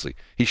 quite honestly,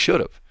 he should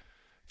have.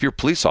 If you're a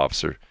police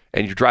officer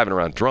and you're driving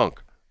around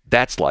drunk,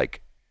 that's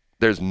like,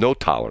 there's no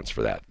tolerance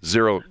for that.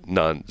 Zero,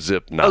 none,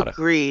 zip, nada.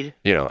 Agreed.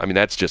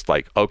 That's just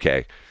like,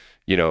 okay,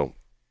 you're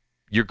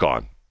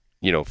gone.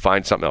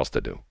 Find something else to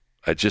do.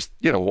 It's just,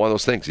 one of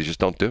those things you just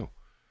don't do.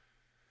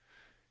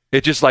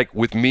 It's just like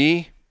with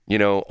me,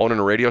 owning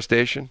a radio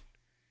station,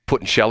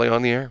 putting Shelley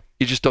on the air,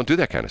 you just don't do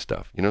that kind of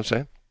stuff. You know what I'm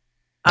saying?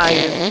 I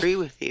agree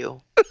with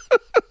you.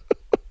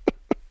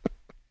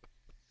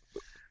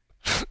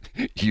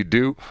 You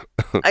do?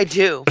 I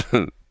do.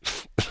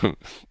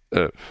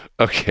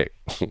 Okay,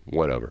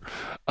 whatever.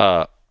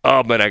 Man,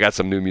 I got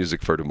some new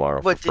music for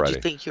tomorrow. What, for Friday. did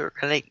you think you were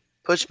going to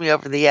push me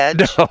over the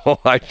edge? No,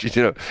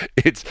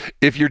 it's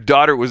if your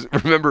daughter was,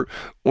 remember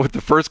what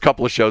the first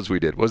couple of shows we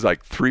did was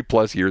like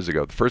 3+ years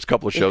ago. The first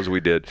couple of shows we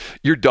did,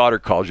 your daughter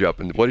calls you up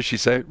and what did she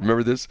say?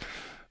 Remember this?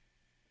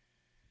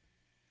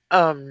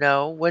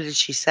 No. What did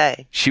she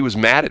say? She was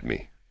mad at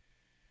me.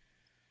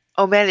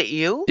 Oh, mad at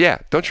you? Yeah.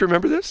 Don't you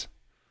remember this?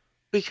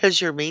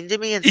 Because you're mean to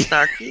me and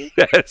snarky?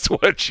 That's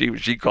what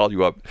she called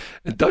you up.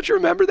 And don't you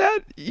remember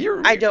that?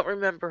 I don't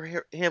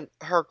remember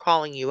her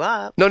calling you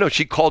up. No,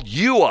 she called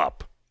you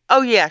up.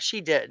 Oh, yeah,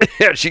 she did.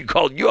 Yeah, she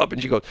called you up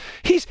and she goes,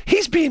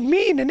 he's being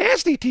mean and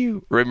nasty to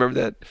you.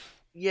 Remember that?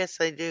 Yes,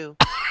 I do.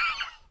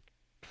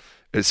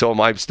 And so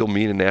am I still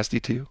mean and nasty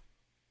to you?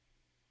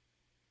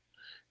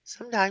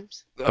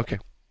 Sometimes. Okay.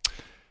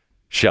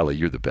 Shelley,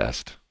 you're the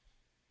best.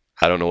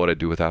 I don't know what I'd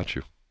do without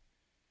you.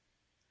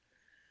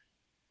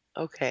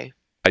 Okay.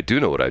 I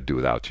do know what I'd do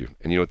without you.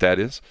 And you know what that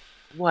is?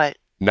 What?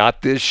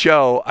 Not this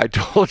show. I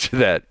told you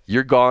that.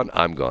 You're gone,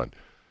 I'm gone.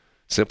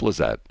 Simple as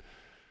that.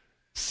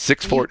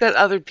 6'4". You've got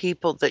other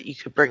people that you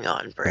could bring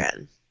on,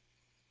 Brad.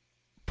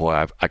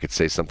 Boy, I could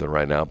say something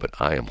right now, but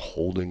I'm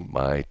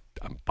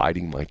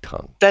biting my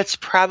tongue. That's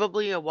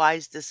probably a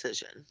wise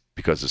decision.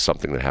 Because of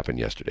something that happened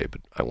yesterday,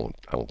 but I won't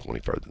go any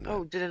further than that.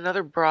 Oh, did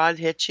another broad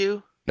hit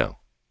you? No.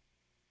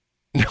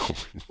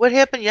 What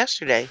happened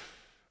yesterday?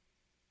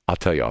 I'll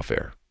tell you off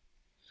air.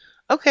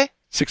 Okay.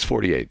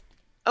 6:48.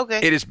 Okay.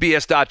 It is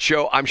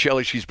BS.show. I'm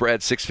Shelley. She's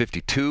Brad.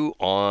 6:52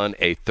 on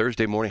a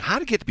Thursday morning. How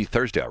did it get to be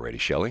Thursday already,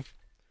 Shelley?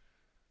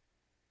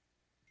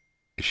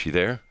 Is she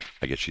there?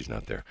 I guess she's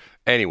not there.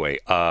 Anyway,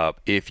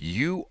 if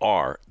you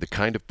are the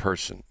kind of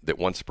person that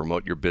wants to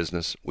promote your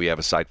business, we have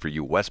a site for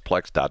you,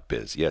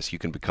 westplex.biz. Yes, you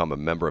can become a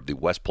member of the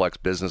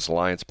Westplex Business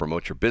Alliance,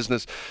 promote your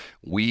business.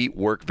 We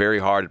work very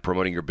hard at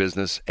promoting your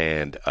business,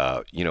 and,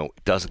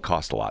 it doesn't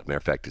cost a lot. Matter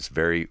of fact, it's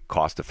very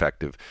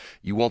cost-effective.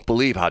 You won't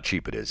believe how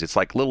cheap it is. It's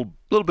like a little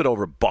bit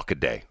over $1 a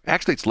day.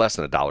 Actually, it's less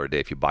than $1 a day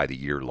if you buy the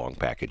year-long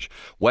package.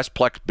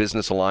 Westplex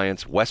Business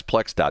Alliance,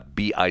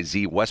 westplex.biz,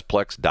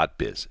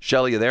 westplex.biz.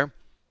 Shelley, you there?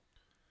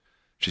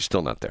 She's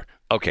still not there.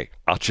 Okay,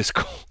 I'll just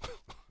go.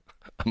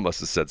 I must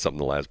have said something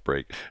the last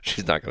break.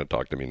 She's not going to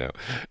talk to me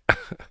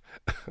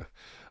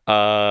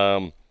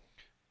now.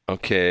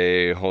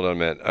 Okay, hold on a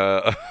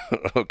minute.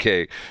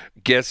 Okay,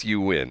 guess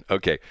you win.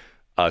 Okay,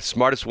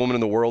 smartest woman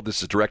in the world.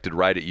 This is directed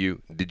right at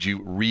you. Did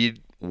you read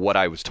what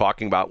I was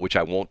talking about, which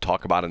I won't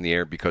talk about in the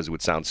air because it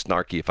would sound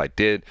snarky if I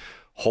did?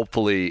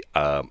 Hopefully,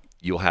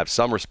 you'll have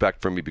some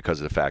respect for me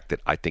because of the fact that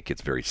I think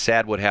it's very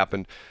sad what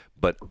happened.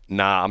 But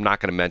I'm not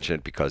going to mention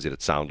it because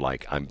it'd sound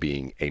like I'm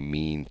being a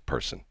mean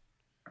person.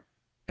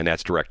 And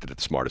that's directed at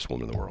the smartest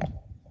woman in the world.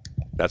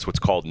 That's what's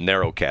called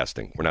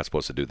narrowcasting. We're not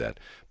supposed to do that.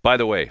 By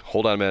the way,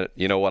 hold on a minute.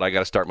 You know what? I got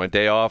to start my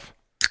day off.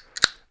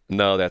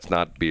 No, that's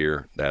not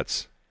beer.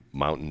 That's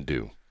Mountain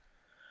Dew.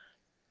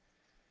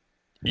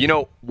 You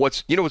know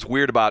what's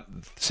weird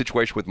about the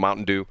situation with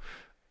Mountain Dew?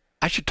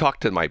 I should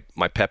talk to my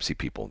Pepsi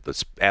people,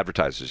 the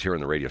advertisers here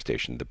on the radio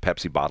station, the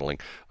Pepsi bottling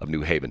of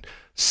New Haven.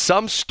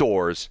 Some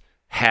stores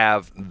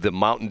have the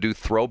Mountain Dew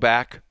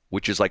throwback,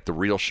 which is like the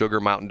real sugar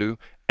Mountain Dew,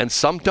 and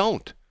some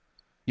don't.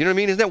 You know what I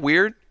mean? Isn't that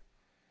weird?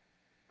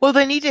 Well,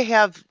 they need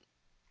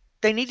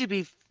to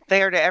be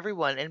fair to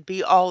everyone and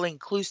be all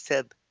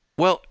inclusive.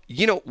 Well,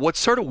 what's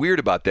sort of weird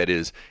about that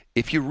is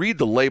if you read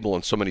the label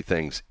on so many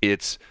things,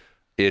 it's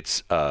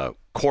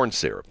corn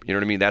syrup. You know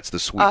what I mean? That's the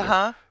sweetener.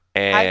 Uh-huh.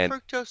 And high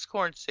fructose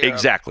corn syrup.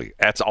 exactly.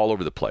 That's all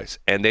over the place.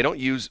 And they don't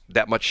use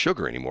that much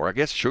sugar anymore. I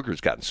guess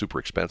sugar's gotten super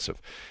expensive.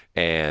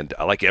 And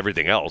like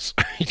everything else,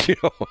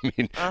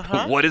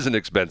 what isn't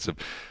expensive?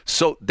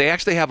 So they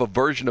actually have a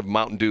version of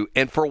Mountain Dew.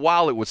 And for a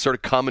while, it would sort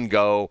of come and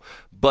go.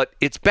 But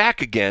it's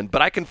back again.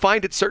 But I can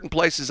find it certain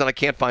places, and I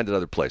can't find it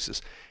other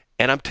places.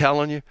 And I'm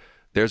telling you,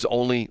 there's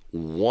only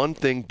one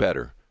thing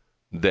better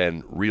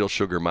than real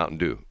sugar Mountain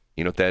Dew.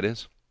 You know what that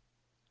is?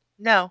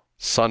 No.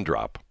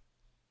 Sundrop.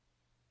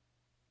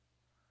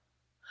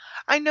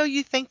 I know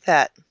you think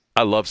that.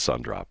 I love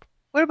Sundrop.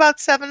 What about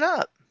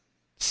 7-Up?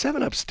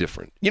 7-Up's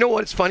different. You know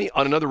what? It's funny.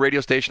 On another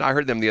radio station, I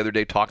heard them the other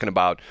day talking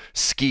about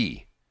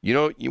Ski.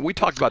 We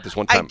talked about this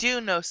one time. I do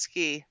know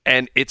Ski.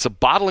 And it's a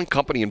bottling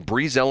company in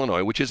Breeze,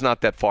 Illinois, which is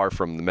not that far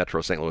from the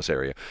metro St. Louis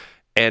area.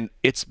 And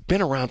it's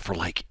been around for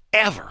like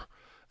ever.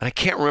 And I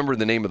can't remember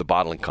the name of the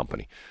bottling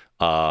company.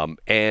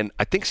 And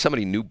I think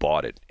somebody new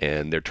bought it,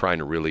 and they're trying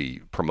to really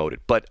promote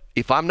it. But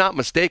if I'm not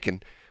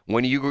mistaken,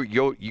 when you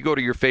go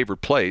to your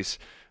favorite place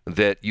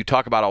that you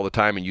talk about all the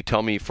time, and you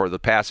tell me for the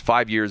past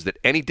 5 years that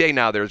any day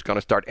now they're going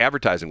to start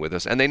advertising with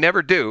us, and they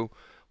never do.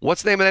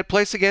 What's the name of that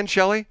place again,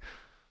 Shelley?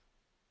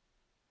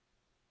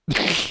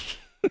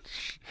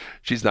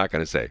 She's not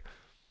going to say.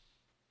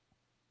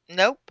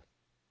 Nope.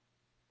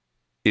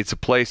 It's a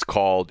place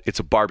it's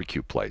a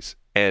barbecue place.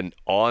 And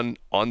on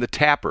the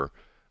tapper,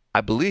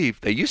 I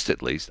believe, they used to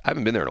at least, I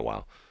haven't been there in a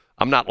while.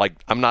 I'm not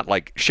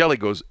like Shelley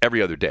goes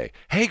every other day.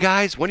 Hey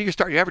guys, when are you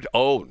starting your advertising?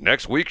 Oh,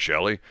 next week,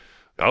 Shelley.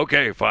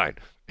 Okay, fine.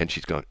 And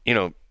she's going,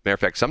 matter of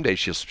fact, some days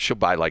she'll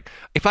buy like,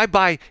 if I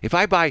buy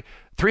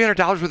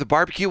 $300 worth of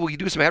barbecue, will you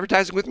do some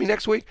advertising with me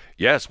next week?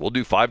 Yes, we'll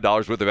do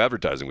 $5 worth of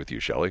advertising with you,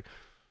 Shelley.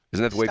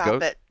 Isn't that the way it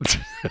goes?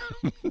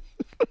 Stop it.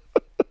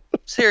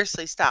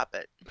 Seriously, stop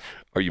it.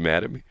 Are you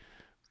mad at me?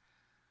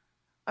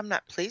 I'm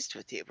not pleased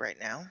with you right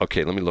now.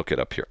 Okay, let me look it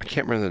up here. I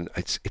can't remember.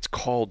 It's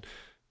called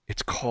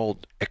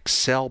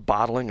Excel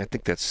Bottling. I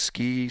think that's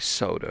Ski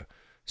Soda.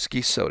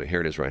 Ski Soda.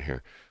 Here it is right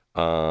here.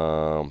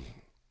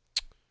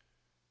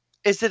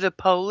 Is it a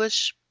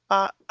Polish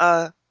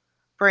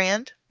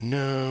brand?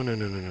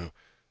 No.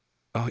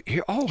 Oh,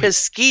 here. Oh, Because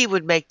Ski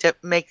would make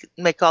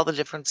all the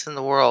difference in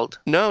the world.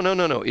 No.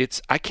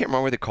 I can't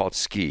remember what they call it.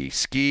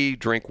 Ski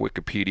drink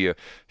Wikipedia.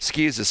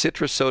 Ski is a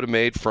citrus soda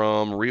made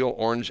from real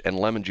orange and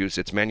lemon juice.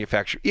 It's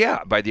manufactured,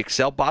 by the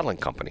Excel Bottling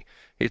Company.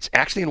 It's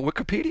actually in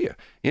Wikipedia.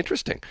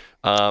 Interesting.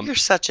 You're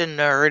such a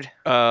nerd.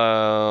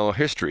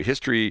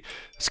 History.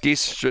 Ski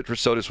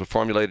citrus sodas were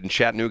formulated in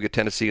Chattanooga,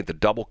 Tennessee at the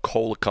Double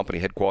Cola Company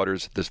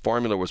headquarters. This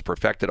formula was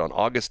perfected on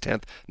August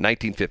 10th,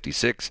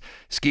 1956.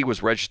 Ski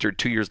was registered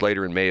 2 years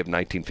later in May of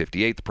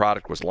 1958. The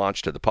product was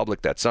launched to the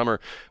public that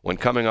summer. When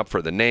coming up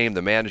for the name,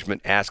 the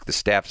management asked the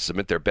staff to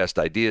submit their best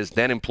ideas.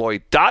 Then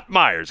employee Dot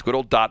Myers, good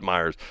old Dot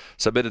Myers,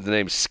 submitted the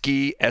name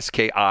Ski,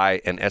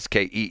 S-K-I, and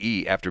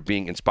S-K-E-E after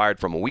being inspired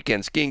from a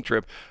weekend skiing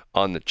trip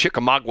on the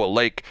Chickamauga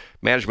Lake.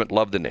 Management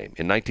loved the name.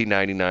 In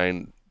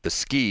 1999, the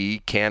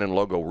Ski can and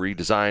logo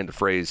redesigned. The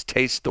phrase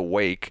 "Taste the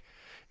Wake."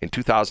 In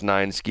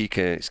 2009, Ski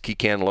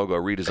can logo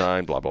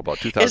redesigned. Blah blah blah.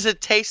 Is it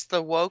Taste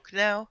the Woke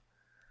now?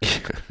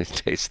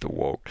 Taste the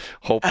Woke.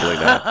 Hopefully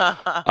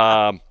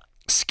not.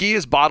 Ski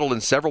is bottled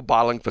in several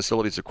bottling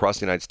facilities across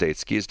the United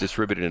States. Ski is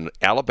distributed in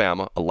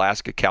Alabama,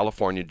 Alaska,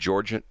 California,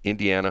 Georgia,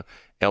 Indiana,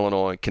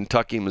 Illinois,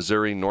 Kentucky,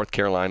 Missouri, North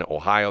Carolina,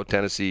 Ohio,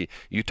 Tennessee,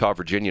 Utah,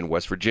 Virginia, and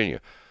West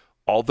Virginia.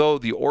 Although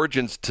the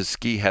origins to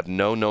Ski have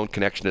no known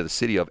connection to the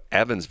city of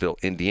Evansville,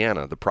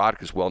 Indiana, the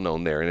product is well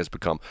known there and has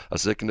become a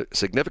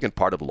significant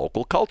part of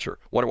local culture.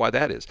 Wonder why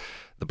that is.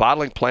 The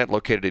bottling plant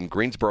located in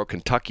Greensboro,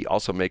 Kentucky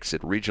also makes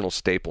it regional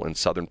staple in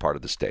southern part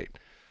of the state.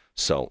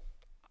 So,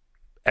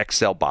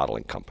 Excel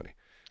Bottling Company.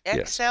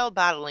 Excel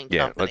Bottling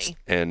Company.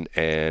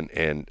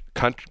 And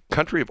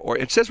country of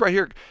origin. It says right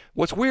here,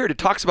 what's weird, it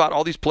talks about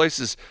all these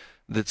places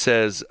that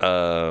says,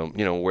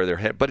 where they're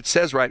headed. But it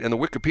says right in the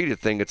Wikipedia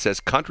thing, it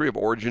says country of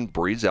origin,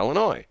 Breeze,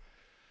 Illinois.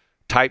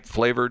 Type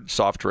flavored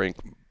soft drink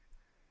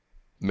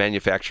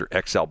manufacturer,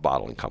 Excel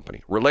Bottling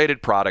Company.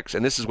 Related products,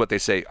 and this is what they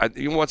say.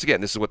 Once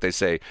again, this is what they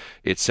say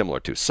it's similar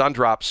to.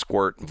 Sundrop,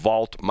 Squirt,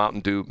 Vault,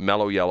 Mountain Dew,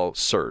 Mellow Yellow,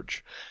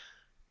 Surge.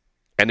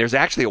 And there's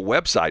actually a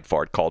website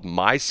for it called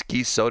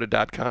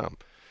myskisoda.com.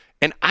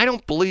 And I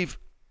don't believe,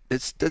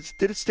 did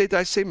it state, did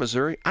I say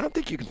Missouri? I don't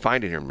think you can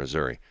find it here in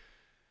Missouri.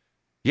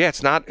 Yeah,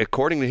 it's not,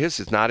 according to his,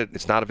 it's not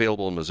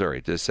available in Missouri.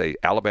 It does say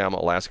Alabama,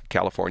 Alaska,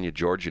 California,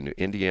 Georgia,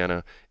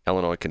 Indiana,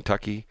 Illinois,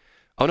 Kentucky.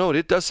 Oh, no,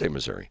 it does say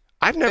Missouri.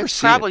 I've never seen it. It's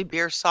probably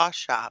Beer Sauce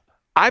Shop.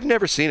 I've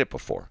never seen it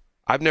before.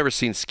 I've never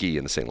seen Ski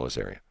in the St. Louis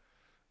area.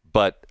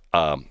 But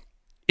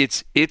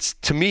it's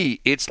to me,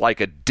 it's like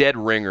a dead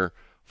ringer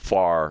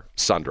for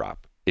Sundrop.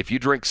 If you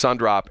drink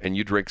Sundrop and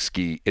you drink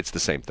Ski, it's the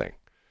same thing.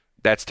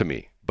 That's to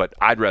me. but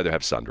I'd rather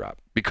have Sundrop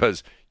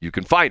because you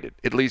can find it.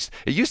 At least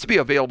it used to be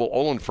available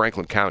all in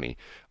Franklin County,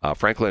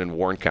 Franklin and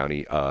Warren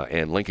County,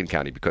 and Lincoln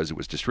County because it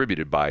was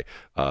distributed by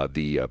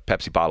the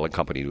Pepsi Bottling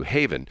Company, New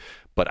Haven.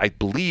 But I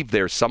believe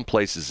there's some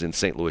places in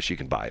St. Louis you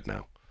can buy it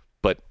now.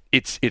 But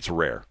it's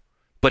rare.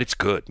 But it's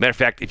good. Matter of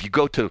fact, if you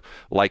go to,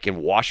 like in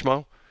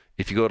Washmo,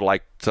 if you go to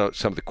like some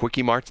of the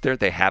Quickie Marts there,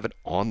 they have it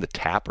on the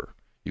tapper.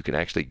 You can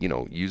actually,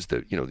 use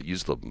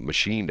the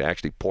machine to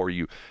actually pour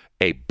you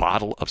a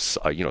bottle of,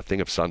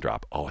 thing of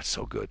Sundrop. Oh, it's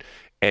so good.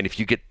 And if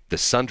you get the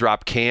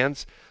Sundrop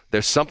cans,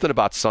 there's something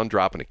about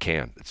Sundrop in a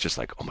can. It's just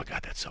like, oh my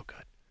God, that's so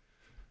good.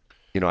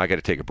 I got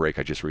to take a break.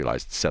 I just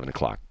realized it's 7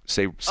 o'clock.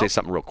 Say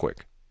something real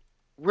quick.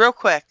 Real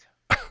quick.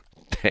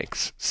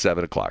 Thanks.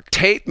 7 o'clock.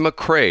 Tate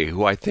McRae,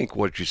 who I think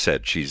what you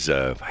said, she's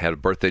had a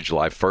birthday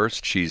July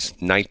 1st. She's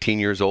 19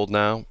 years old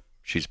now.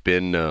 She's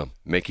been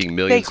making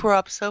millions. They grow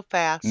up so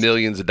fast.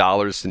 Millions of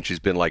dollars since she's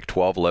been like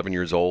 12, 11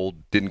 years old.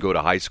 Didn't go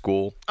to high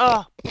school.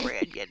 Oh,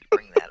 Brad, you had to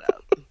bring that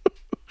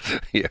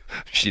up. Yeah,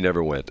 she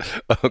never went.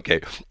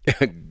 Okay.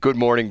 Good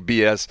morning,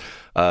 BS.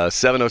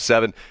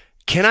 707.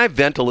 Can I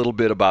vent a little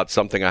bit about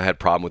something I had a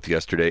problem with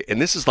yesterday?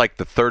 And this is like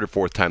the third or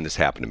fourth time this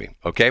happened to me.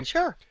 Okay.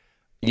 Sure.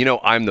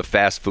 I'm the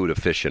fast food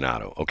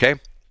aficionado, okay?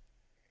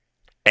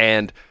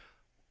 And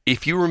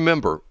if you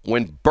remember,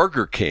 when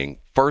Burger King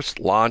first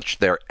launched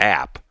their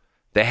app,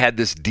 they had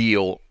this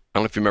deal. I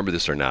don't know if you remember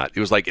this or not. It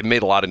was like it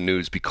made a lot of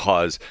news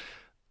because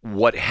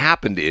what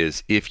happened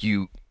is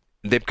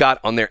they've got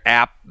on their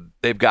app,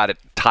 they've got it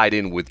tied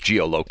in with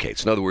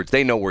geolocates. In other words,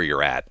 they know where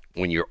you're at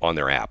when you're on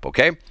their app,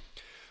 okay?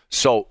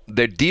 So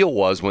their deal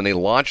was when they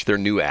launched their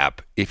new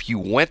app, if you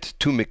went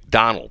to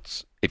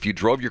McDonald's, if you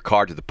drove your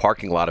car to the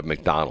parking lot of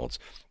McDonald's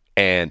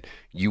and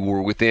you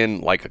were within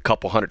like a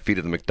couple 100 feet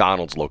of the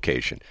McDonald's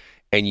location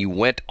and you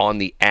went on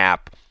the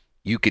app,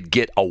 you could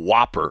get a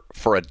Whopper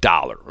for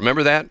 $1.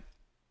 Remember that?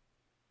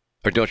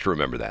 Or don't you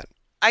remember that?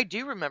 I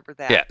do remember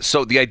that. Yeah,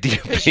 so the idea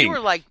because being... you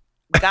were like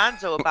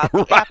gonzo about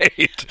the right.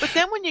 app. But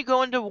then when you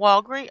go into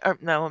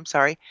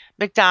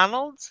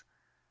McDonald's,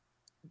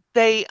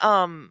 they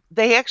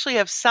actually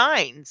have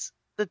signs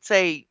that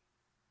say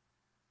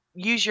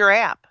use your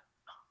app.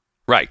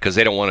 Right, because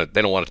they don't want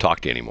to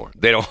talk to you anymore.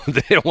 They don't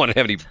want to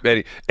have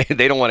any.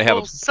 They don't want to have.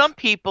 Well, some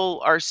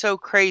people are so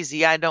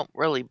crazy. I don't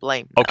really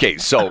blame them. Okay,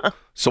 so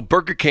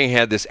Burger King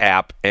had this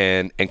app,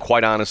 and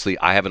quite honestly,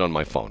 I have it on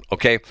my phone.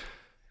 Okay,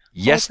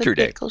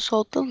 yesterday. Hold the pickles,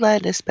 hold the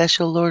lettuce.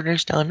 Special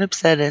orders don't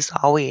upset us.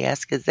 All we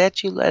ask is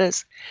that you let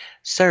us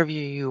serve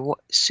you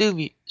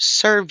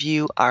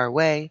our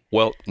way.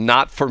 Well,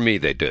 not for me.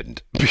 They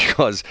didn't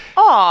because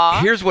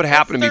here's what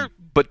happened to me.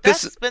 But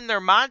this has been their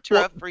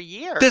mantra for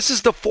years. This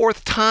is the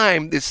fourth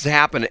time this has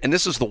happened, and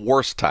this is the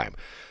worst time.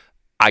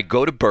 I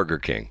go to Burger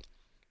King,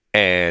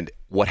 and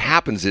what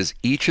happens is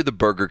each of the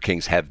Burger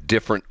Kings have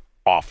different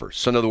offers.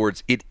 So in other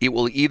words, it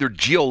will either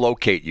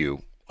geolocate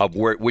you of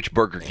which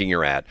Burger King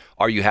you're at,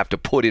 or you have to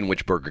put in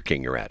which Burger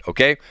King you're at,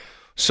 okay?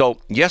 So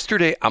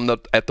yesterday, I'm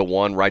at the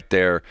one right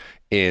there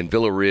in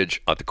Villa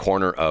Ridge at the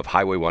corner of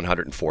Highway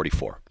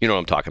 144. You know what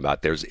I'm talking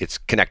about. It's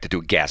connected to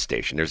a gas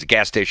station. There's a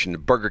gas station, the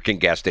Burger King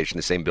gas station,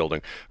 the same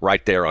building,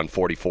 right there on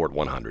 44 at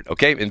 100,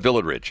 okay, in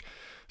Villa Ridge.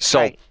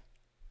 So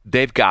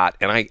they've got,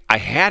 and I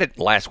had it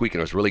last week, and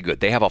it was really good.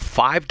 They have a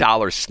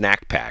 $5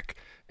 snack pack,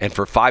 and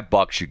for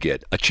 $5 you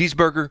get a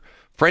cheeseburger,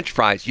 French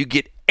fries, you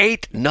get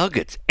 8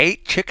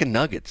 chicken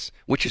nuggets,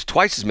 which is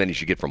twice as many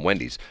as you get from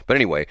Wendy's. But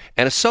anyway,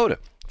 and a soda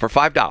for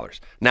 $5.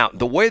 Now,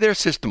 the way their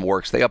system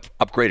works, they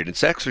upgraded.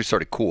 It's actually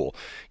sort of cool.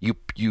 You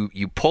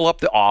pull up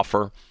the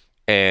offer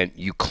and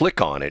you click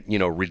on it,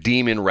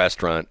 redeem in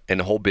restaurant and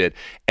the whole bit,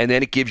 and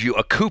then it gives you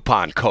a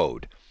coupon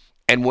code.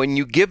 And when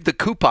you give the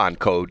coupon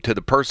code to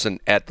the person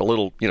at the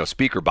little,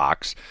 speaker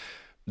box,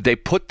 they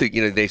put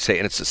they say,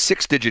 and it's a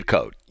 6-digit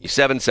code,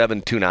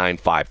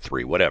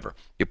 772953, whatever.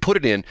 You put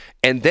it in,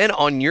 and then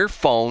on your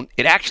phone,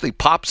 it actually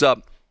pops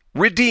up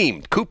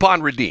redeemed,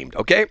 coupon redeemed,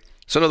 okay?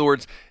 So in other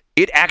words,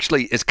 it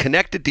actually is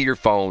connected to your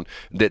phone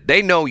that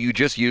they know you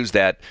just used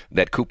that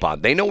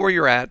coupon. They know where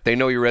you're at. They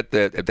know you're at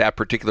that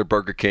particular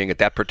Burger King at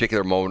that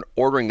particular moment,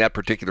 ordering that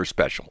particular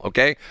special,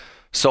 okay?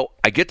 So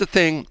I get the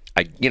thing.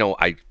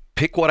 I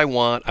pick what I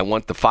want. I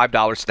want the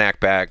 $5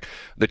 snack pack,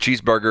 the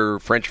cheeseburger,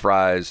 French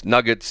fries,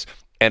 nuggets,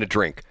 and a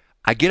drink.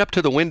 I get up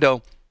to the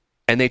window,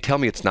 and they tell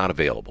me it's not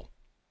available.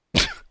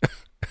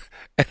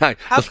 How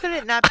could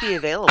it not be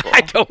available?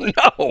 I don't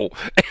know.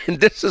 And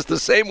this is the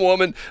same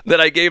woman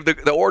that I gave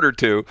the order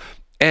to.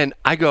 And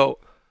I go,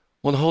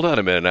 well, hold on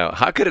a minute now.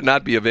 How could it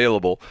not be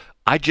available?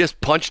 I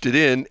just punched it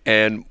in,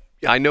 and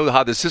I know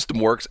how the system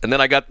works. And then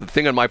I got the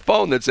thing on my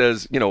phone that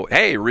says,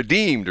 hey,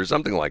 redeemed or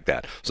something like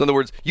that. So in other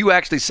words, you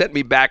actually sent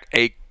me back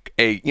a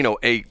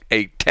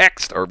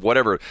text or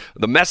whatever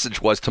the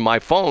message was to my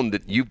phone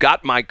that you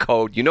got my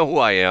code. You know who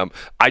I am.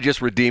 I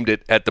just redeemed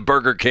it at the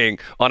Burger King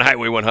on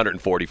Highway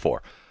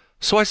 144.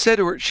 So I said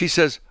to her, she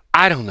says,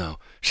 I don't know.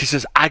 She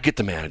says, I get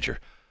the manager.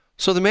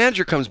 So the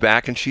manager comes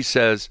back and she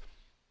says,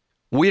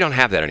 we don't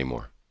have that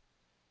anymore.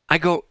 I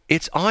go,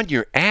 it's on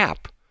your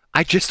app.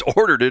 I just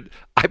ordered it.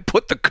 I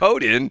put the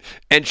code in,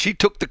 and she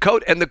took the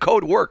code, and the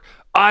code worked.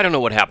 I don't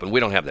know what happened. We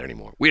don't have that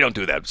anymore. We don't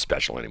do that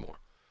special anymore.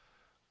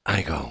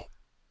 I go,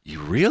 you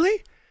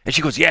really? And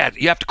she goes, yeah,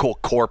 you have to call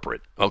corporate.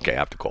 Okay, I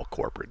have to call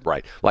corporate,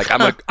 right? Like I'm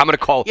gonna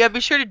call. Yeah,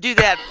 be sure to do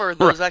that for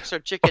those extra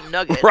chicken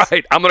nuggets.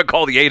 Right, I'm gonna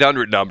call the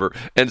 800 number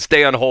and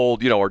stay on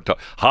hold. Or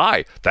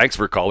hi, thanks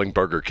for calling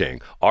Burger King.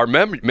 Our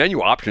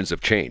menu options have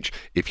changed.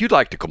 If you'd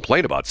like to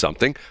complain about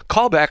something,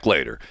 call back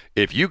later.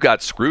 If you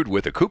got screwed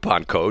with a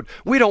coupon code,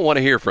 we don't want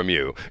to hear from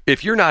you.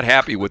 If you're not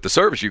happy with the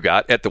service you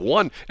got at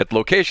the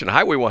location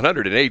Highway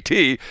 100 in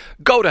AT,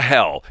 go to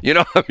hell.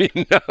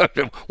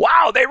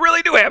 Wow, they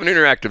really do have an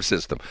interactive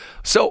system.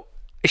 So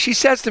she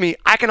says to me,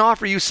 I can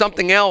offer you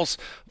something else,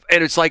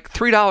 and it's like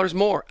 $3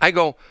 more. I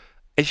go,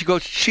 and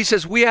she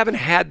says, we haven't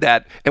had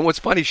that. And what's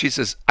funny, she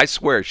says, I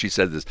swear she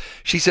said this.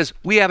 She says,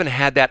 we haven't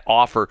had that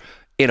offer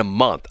in a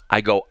month.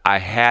 I go, I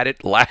had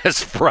it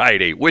last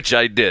Friday, which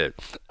I did.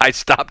 I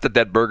stopped at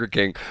that Burger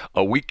King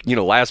a week,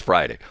 last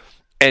Friday.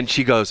 And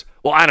she goes,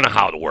 well, I don't know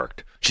how it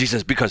worked. She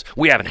says, because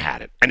we haven't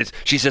had it. And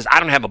she says, I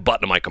don't have a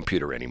button on my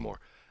computer anymore.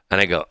 And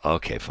I go,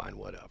 okay, fine,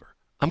 whatever.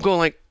 I'm going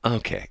like,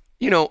 okay,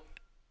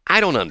 I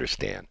don't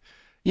understand.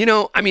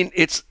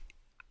 It's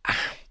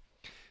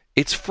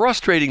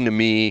frustrating to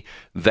me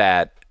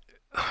that,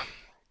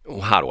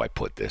 how do I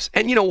put this?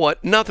 And you know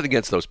what? Nothing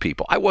against those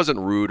people. I wasn't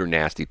rude or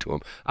nasty to them.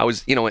 I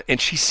was,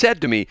 and she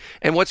said to me,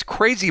 and what's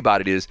crazy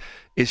about it is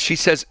she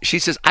says,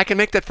 I can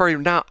make that for you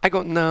now. I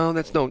go, no,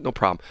 that's no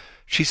problem.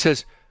 She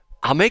says,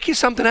 I'll make you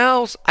something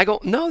else. I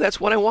go, no, that's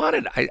what I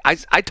wanted.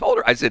 I told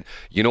her, I said,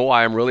 you know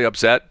why I'm really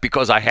upset?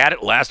 Because I had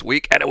it last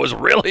week and it was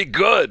really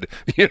good.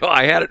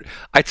 I had it.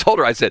 I told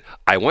her, I said,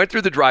 I went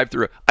through the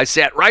drive-thru. I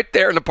sat right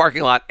there in the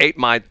parking lot, ate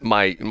my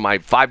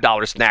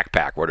 $5 snack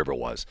pack, whatever it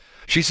was.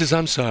 She says,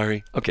 I'm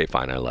sorry. Okay,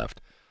 fine, I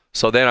left.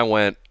 So then I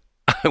went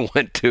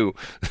to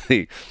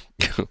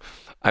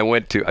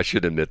I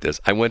should admit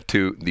this. I went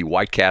to the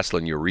White Castle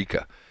in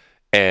Eureka.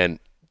 And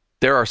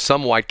there are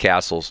some White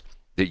Castles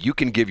that you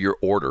can give your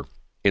order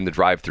in the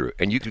drive-thru,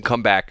 and you can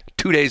come back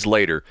 2 days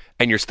later,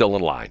 and you're still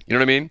in line. You know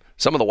what I mean?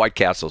 Some of the White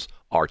Castles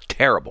are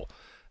terrible.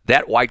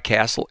 That White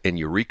Castle in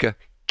Eureka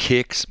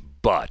kicks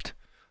butt.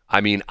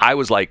 I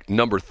was like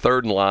number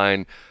 3rd in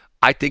line.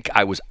 I think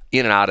I was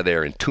in and out of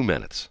there in 2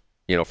 minutes.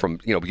 From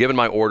giving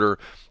my order,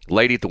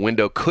 lady at the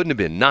window couldn't have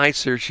been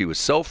nicer. She was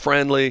so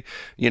friendly,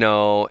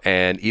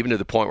 and even to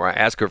the point where I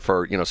asked her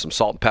for, some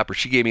salt and pepper,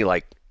 she gave me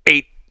like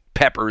 8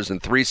 peppers and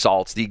 3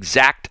 salts, the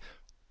exact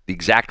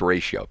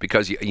ratio,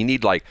 because you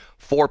need like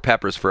 4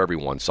 peppers for every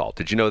 1 salt.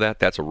 Did you know that?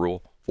 That's a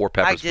rule. 4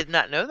 peppers. I did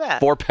not know that.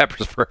 4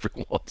 peppers for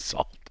every 1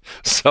 salt.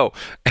 So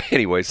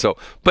anyway,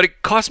 but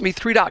it cost me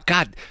 $3.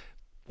 God,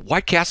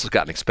 White Castle's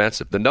gotten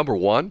expensive. The number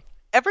one,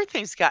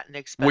 everything's gotten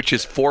expensive, which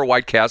is 4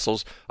 White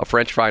Castles, a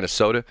French fry, and a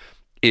soda,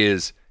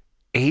 is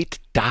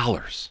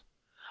 $8.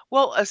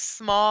 Well, a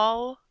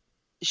small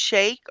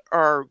shake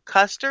or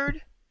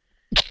custard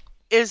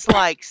is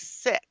like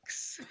 $6.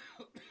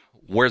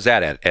 Where's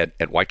that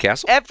at White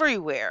Castle?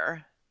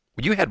 Everywhere.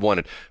 You had one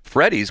at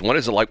Freddy's.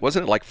 Wasn't it like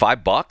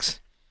 $5?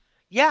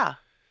 Yeah.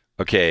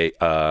 Okay,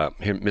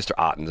 here, Mr.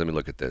 Otten, let me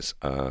look at this.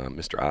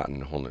 Mr. Otten,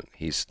 hold on.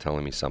 He's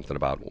telling me something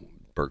about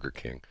Burger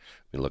King.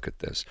 Let me look at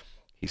this.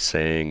 He's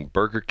saying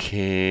Burger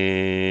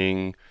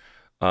King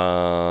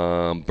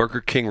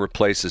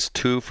replaces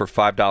 2 for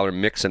 $5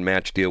 mix and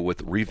match deal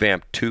with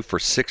revamped 2 for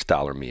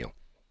 $6 meal.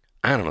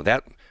 I don't know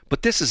that,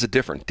 but this is a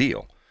different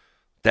deal.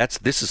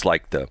 This is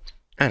like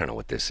I don't know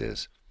what this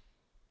is.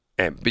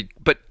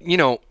 But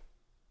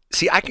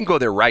see, I can go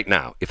there right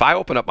now. If I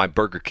open up my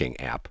Burger King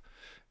app,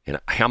 and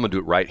I'm going to do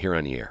it right here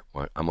on the air.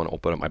 I'm going to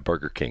open up my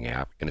Burger King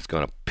app, and it's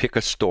going to pick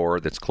a store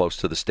that's close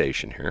to the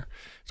station here.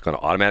 It's going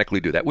to automatically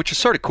do that, which is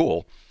sort of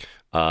cool.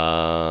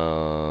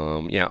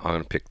 I'm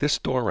going to pick this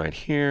store right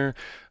here.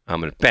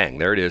 I'm going to, bang,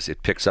 there it is.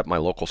 It picks up my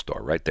local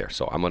store right there.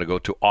 So I'm going to go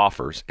to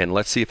offers, and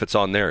let's see if it's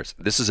on theirs.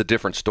 This is a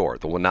different store,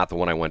 not the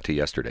one I went to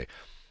yesterday.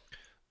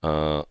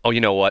 You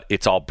know what?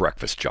 It's all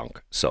breakfast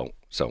junk. So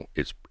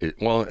there's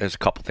a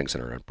couple things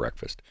that are on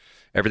breakfast.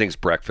 Everything's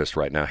breakfast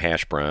right now.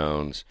 Hash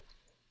browns,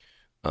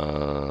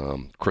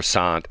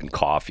 croissant and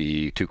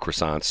coffee, 2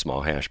 croissants,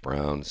 small hash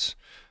browns.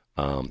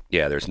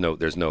 There's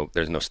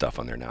no stuff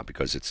on there now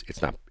because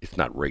it's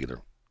not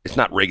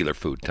regular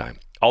food time.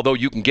 Although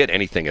you can get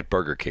anything at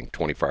Burger King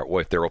 24 hours. Well,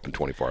 if they're open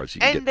 24 hours,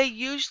 they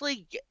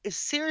usually,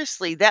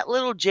 seriously, that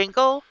little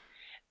jingle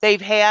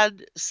they've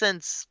had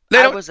since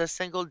I was a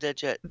single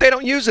digit. They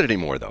don't use it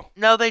anymore, though.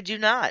 No, they do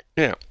not.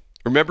 Yeah.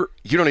 Remember,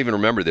 you don't even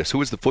remember this. Who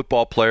was the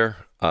football player?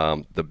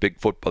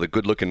 The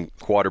good-looking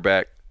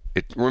quarterback.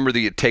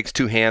 It takes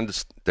 2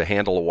 hands to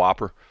handle a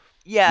Whopper.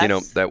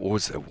 Yes. That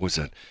was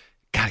a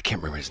God. I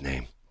can't remember his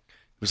name.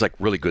 It was like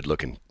really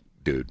good-looking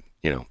dude.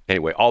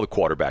 Anyway, all the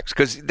quarterbacks,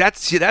 because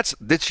that's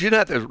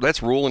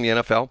rule in the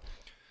NFL.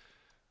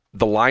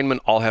 The linemen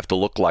all have to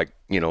look like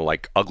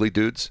ugly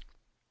dudes.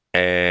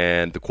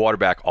 And the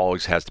quarterback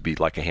always has to be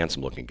like a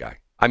handsome-looking guy.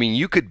 I mean,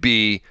 you could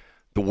be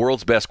the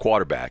world's best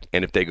quarterback,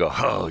 and if they go,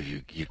 oh,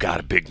 you got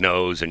a big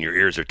nose and your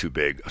ears are too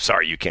big,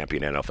 sorry, you can't be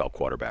an NFL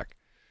quarterback.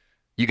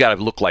 You got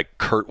to look like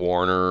Kurt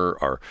Warner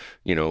or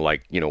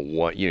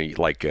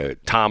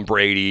Tom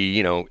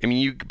Brady. I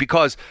mean,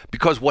 because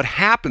what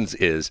happens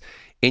is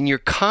in your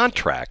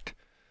contract.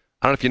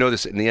 I don't know if you know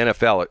this in the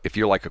NFL. If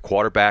you're like a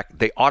quarterback,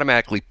 they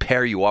automatically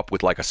pair you up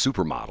with like a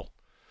supermodel.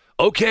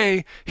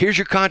 Okay, here's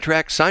your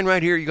contract. Sign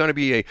right here. You're going to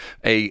be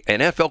an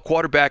NFL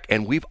quarterback,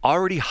 and we've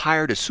already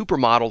hired a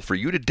supermodel for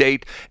you to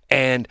date,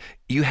 and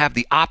you have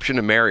the option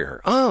to marry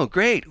her. Oh,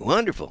 great,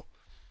 wonderful.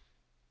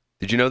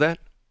 Did you know that?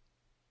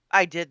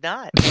 I did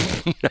not.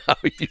 Now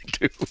you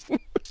do.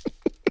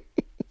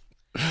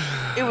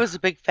 It was a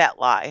big fat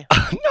lie.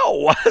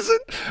 No, it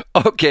wasn't.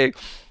 Okay,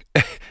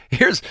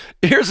 here's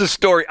a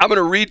story I'm going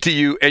to read to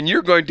you, and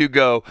you're going to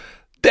go,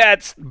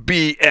 that's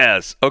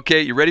BS.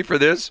 Okay, you ready for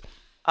this?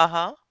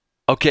 Uh-huh.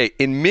 Okay,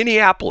 in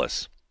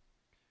Minneapolis,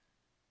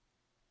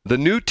 the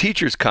new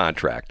teacher's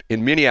contract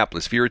in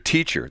Minneapolis, if you're a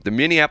teacher, the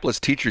Minneapolis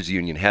Teachers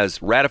Union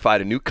has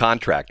ratified a new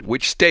contract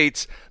which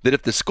states that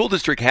if the school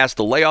district has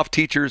to lay off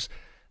teachers,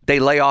 they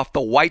lay off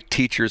the white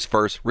teachers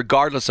first,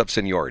 regardless of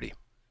seniority.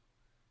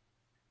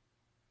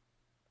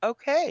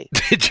 Okay.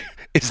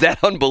 Is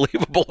that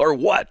unbelievable or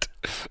what?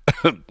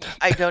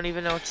 I don't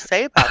even know what to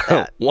say about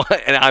that.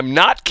 What? And I'm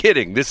not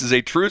kidding. This is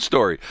a true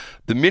story.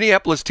 The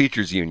Minneapolis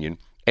Teachers Union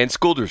and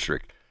school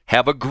district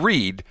have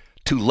agreed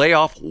to lay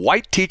off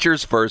white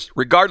teachers first,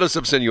 regardless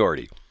of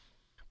seniority.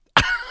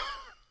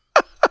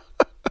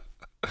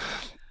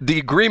 The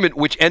agreement,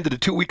 which ended a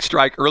 2-week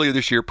strike earlier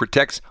this year,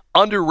 protects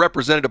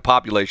underrepresented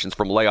populations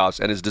from layoffs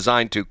and is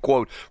designed to,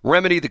 quote,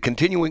 remedy the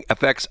continuing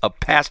effects of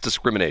past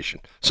discrimination.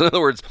 So in other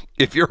words,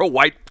 if you're a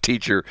white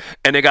teacher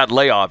and they got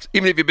layoffs,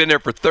 even if you've been there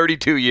for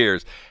 32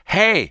 years,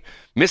 hey,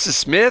 Mrs.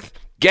 Smith,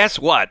 guess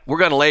what? We're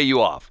going to lay you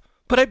off.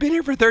 But I've been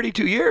here for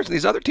 32 years, and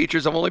these other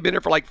teachers have only been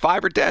here for like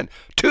 5 or 10.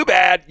 Too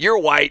bad. You're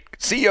white.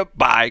 See ya.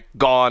 Bye.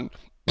 Gone.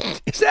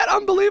 Is that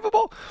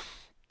unbelievable?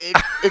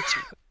 It's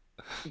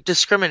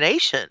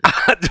discrimination.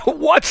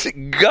 What's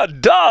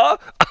duh?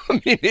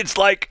 I mean, it's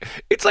like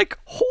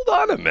hold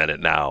on a minute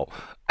now.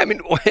 I mean,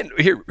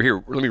 here,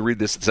 let me read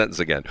this sentence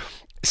again.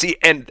 See,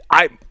 and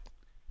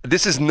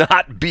this is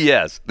not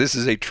BS. This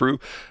is a true.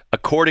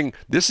 Let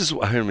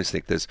me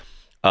think this.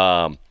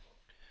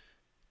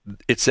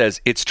 It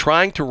says it's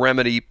trying to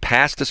remedy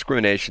past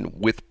discrimination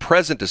with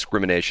present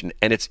discrimination,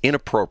 and it's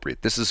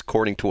inappropriate. This is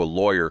according to a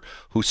lawyer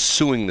who's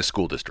suing the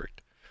school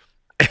district.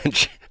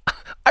 And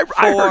I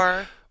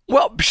heard.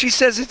 Well, she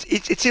says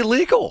it's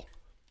illegal.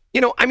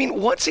 I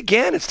mean, once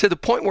again, it's to the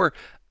point where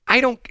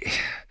I don't.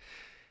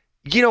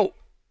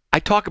 I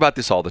talk about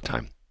this all the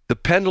time. The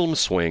pendulum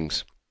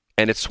swings,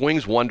 and it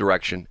swings one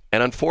direction,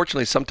 and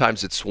unfortunately,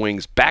 sometimes it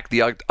swings back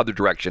the other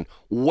direction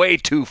way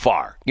too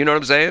far. You know what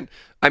I'm saying?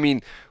 I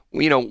mean,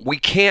 we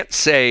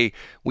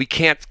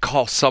can't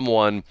call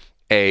someone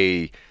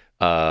a.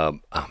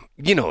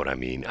 You know what I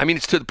mean? I mean,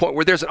 it's to the point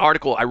where there's an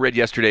article I read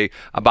yesterday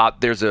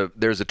about there's a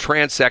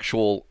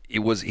transsexual.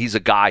 He's a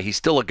guy. He's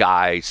still a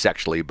guy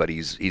sexually, but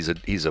he's a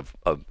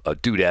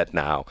dudette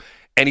now,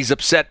 and he's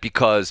upset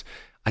because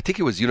I think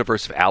it was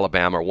University of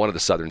Alabama or one of the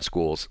southern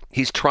schools.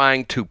 He's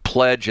trying to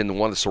pledge in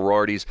one of the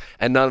sororities,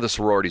 and none of the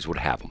sororities would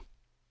have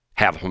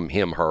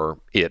him, her,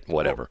 it,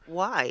 whatever.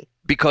 Why?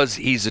 Because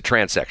he's a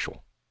transsexual.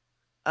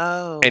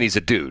 Oh. And he's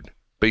a dude.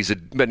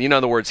 But in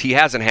other words, he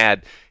hasn't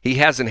had his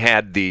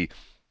wiggly.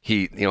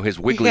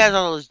 He has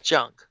all his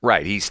junk.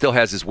 Right. He still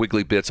has his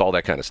wiggly bits, all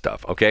that kind of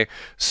stuff. Okay.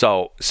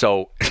 So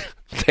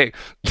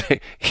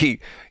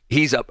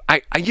he's up.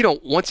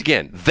 Once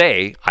again,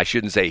 I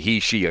shouldn't say he,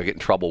 she, I get in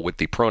trouble with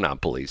the pronoun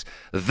police.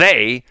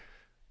 They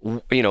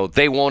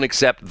won't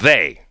accept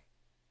they.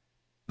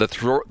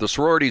 The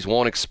sororities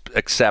won't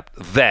accept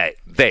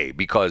they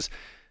because,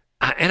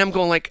 and I'm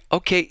going like,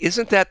 okay,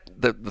 isn't that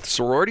the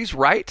sororities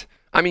right?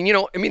 I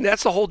mean,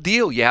 that's the whole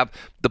deal. You have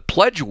the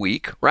pledge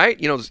week, right?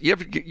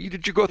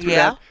 Did you go through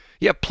that?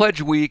 Yeah,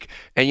 pledge week,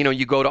 and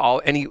you go to all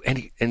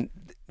and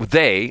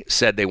they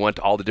said they went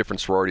to all the different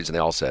sororities, and they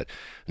all said,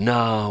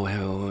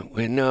 no,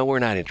 we're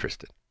not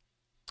interested.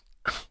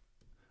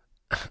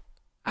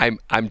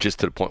 I'm just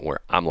to the point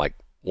where I'm like,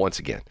 once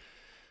again,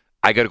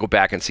 I got to go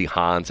back and see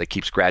Hans. I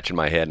keep scratching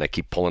my head, and I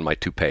keep pulling my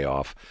toupee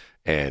off,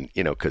 and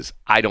because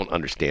I don't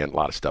understand a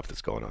lot of stuff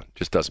that's going on. It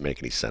just doesn't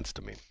make any sense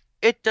to me.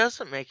 It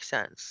doesn't make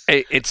sense.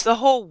 It's the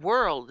whole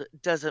world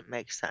doesn't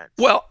make sense.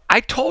 Well, I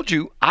told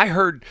you, I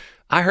heard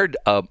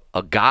a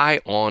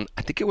guy on,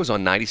 I think it was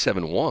on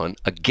 97.1,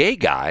 a gay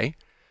guy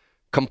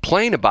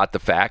complain about the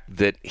fact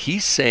that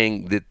he's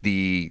saying that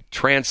the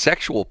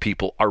transsexual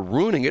people are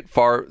ruining it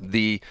for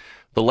the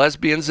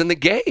lesbians and the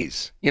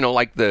gays.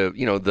 Like the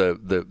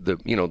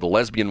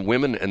lesbian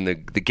women and the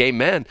gay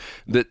men,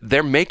 that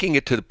they're making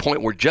it to the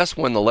point where just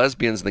when the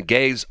lesbians and the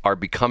gays are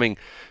becoming,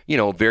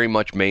 very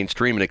much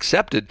mainstream and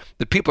accepted,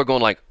 that people are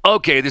going like,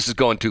 okay, this is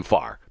going too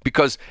far.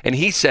 And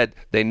he said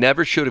they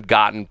never should have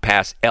gotten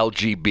past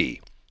LGB.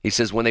 He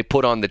says when they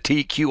put on the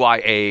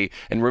TQIA,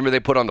 and remember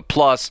they put on the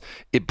plus,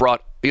 it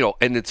brought,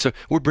 and it's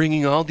we're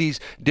bringing all these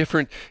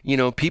different,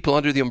 people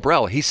under the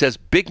umbrella. He says,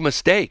 big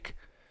mistake.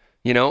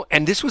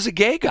 And this was a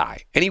gay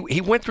guy. And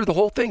he went through the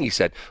whole thing. He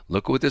said,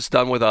 look what this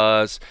done with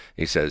us.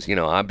 He says,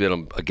 I've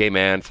been a gay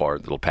man for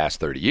the past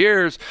 30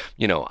 years.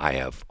 I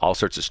have all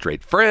sorts of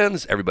straight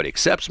friends. Everybody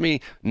accepts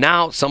me.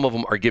 Now some of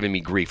them are giving me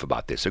grief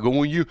about this. I go,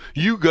 well, you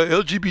got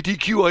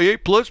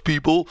LGBTQIA plus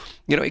people.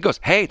 He goes,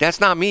 hey, that's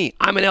not me.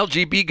 I'm an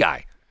LGB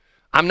guy.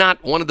 I'm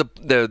not one of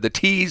the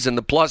T's and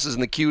the pluses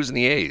and the Q's and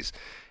the A's.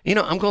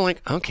 I'm going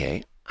like,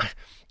 okay.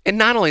 And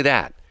not only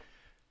that,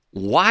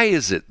 why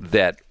is it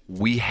that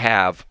we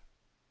have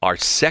our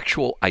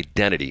sexual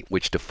identity,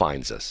 which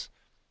defines us?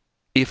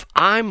 If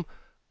I'm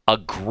a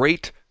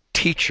great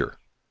teacher,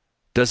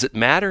 does it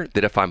matter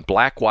that if I'm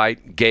black,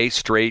 white, gay,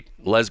 straight,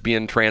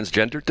 lesbian,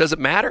 transgender? Does it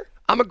matter?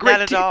 I'm a great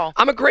Not at all.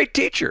 I'm a great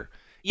teacher.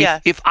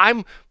 Yes. If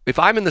I'm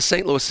in the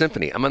St. Louis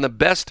Symphony, I'm the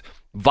best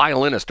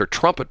violinist or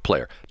trumpet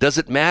player. Does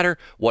it matter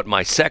what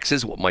my sex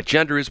is, what my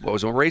gender is,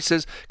 what my race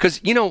is?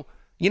 Because you know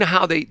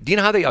how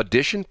they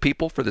audition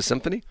people for the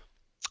symphony?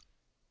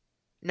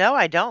 No,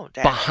 I don't.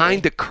 Actually.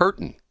 Behind a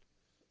curtain.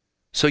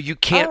 So you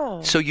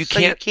can't. So you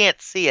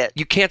can't see it.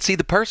 You can't see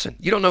the person.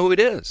 You don't know who it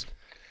is.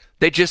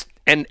 They just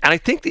and I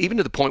think that even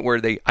to the point where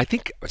I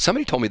think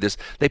somebody told me this.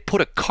 They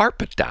put a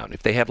carpet down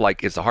if they have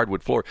it's a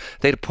hardwood floor.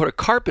 They put a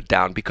carpet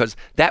down because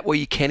that way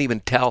you can't even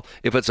tell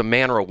if it's a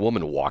man or a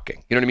woman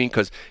walking. You know what I mean?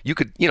 Because you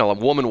could, a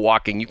woman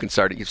walking, you can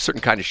start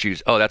certain kind of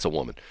shoes. Oh, that's a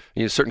woman.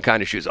 Certain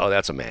kind of shoes. Oh,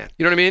 that's a man.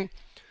 You know what I mean?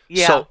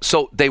 Yeah.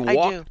 So they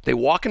walk. I do. They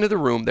walk into the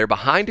room. They're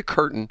behind a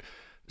curtain,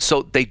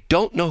 so they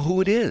don't know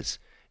who it is.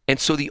 And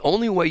so the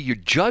only way you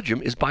judge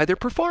them is by their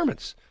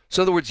performance.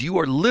 So in other words, you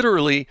are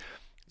literally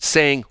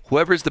saying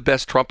whoever's the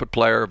best trumpet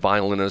player,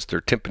 violinist,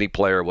 or timpani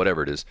player, or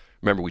whatever it is.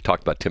 Remember, we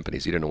talked about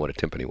timpanis. You didn't know what a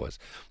timpani was.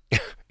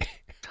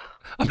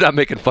 I'm not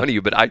making fun of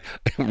you, but I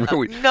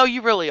remember. No,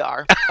 you really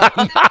are.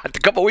 I'm not. A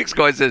couple of weeks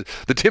ago, I said,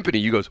 the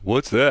timpani. You goes,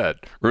 what's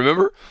that?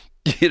 Remember?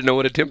 You didn't know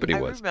what a timpani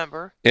was. I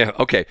remember. Yeah,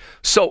 okay.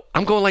 So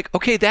I'm going like,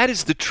 okay, that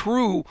is the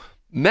true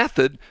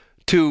method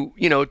to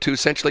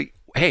essentially,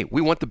 hey,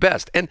 we want the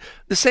best. And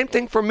the same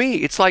thing for me.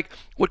 It's like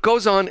what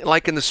goes on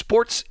like in the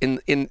sports in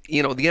the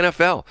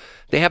NFL.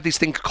 They have these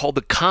things called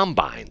the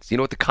combines. You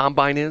know what the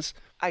combine is?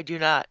 I do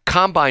not.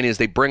 Combine is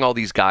they bring all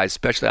these guys,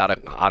 especially out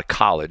of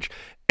college,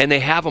 and they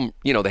have them,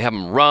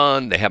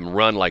 run. They have them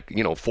run like,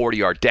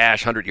 40-yard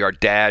dash, 100-yard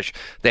dash.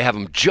 They have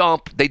them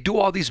jump. They do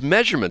all these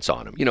measurements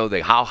on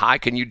them. How high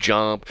can you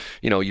jump?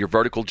 Your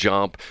vertical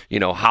jump.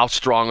 How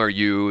strong are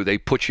you? They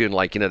put you in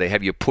they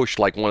have you push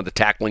like one of the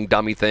tackling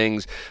dummy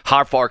things.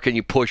 How far can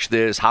you push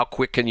this? How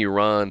quick can you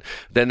run?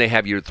 Then they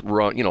have you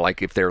run,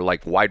 like if they're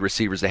like wide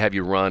receivers, they have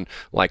you run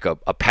like a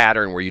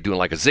pattern where you're doing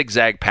like a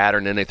zigzag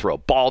pattern. Then they throw a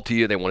ball to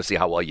you. They want to see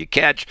how well you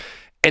catch.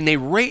 And they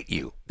rate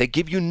you. They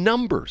give you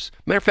numbers.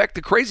 Matter of fact,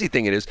 the crazy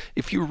thing it is,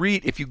 if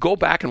you go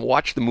back and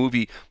watch the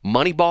movie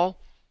Moneyball,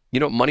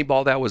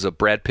 Moneyball, that was a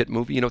Brad Pitt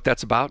movie. You know what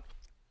that's about?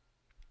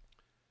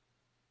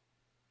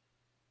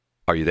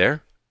 Are you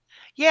there?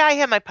 Yeah, I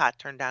had my pot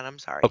turned down. I'm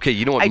sorry. Okay,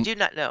 you know what? I do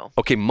not know.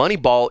 Okay,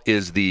 Moneyball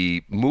is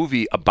the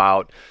movie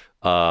about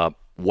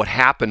what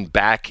happened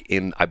back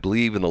in, I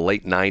believe, in the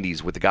late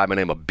 90s with a guy by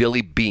the name of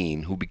Billy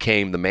Beane, who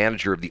became the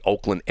manager of the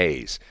Oakland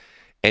A's.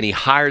 And he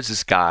hires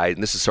this guy,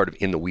 and this is sort of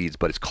in the weeds,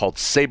 but it's called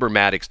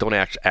Sabermatics. Don't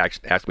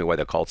ask me why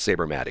they're called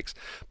Sabermatics.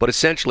 But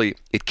essentially,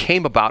 it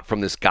came about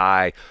from this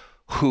guy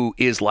who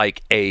is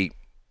like a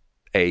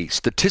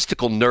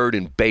statistical nerd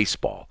in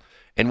baseball.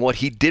 And what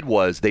he did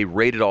was they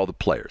rated all the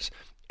players.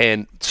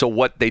 And so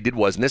what they did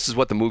was, and this is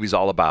what the movie's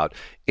all about,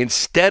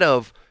 instead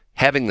of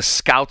having the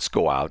scouts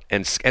go out,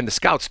 and the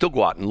scouts still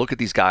go out and look at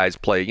these guys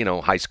play,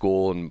 high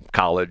school and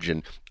college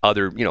and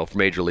other, for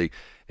Major League.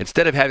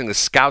 Instead of having the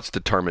scouts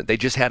determine, they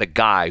just had a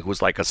guy who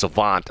was like a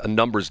savant, a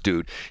numbers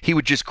dude. He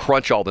would just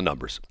crunch all the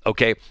numbers.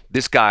 Okay,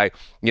 this guy,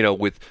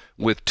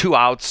 with 2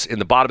 outs in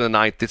the bottom of the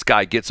ninth, this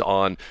guy gets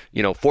on,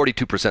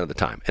 42% of the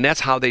time, and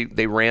that's how they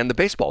ran the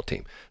baseball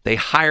team. They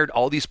hired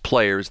all these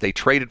players. They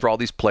traded for all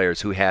these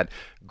players who had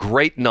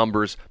great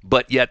numbers,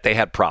 but yet they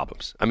had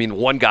problems. I mean,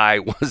 one guy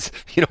was,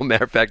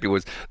 matter of fact,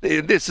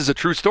 this is a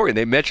true story. And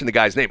they mentioned the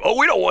guy's name. Oh,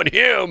 we don't want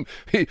him.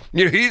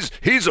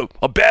 He's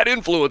a bad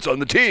influence on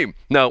the team.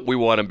 No, we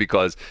want him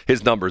because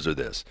his numbers are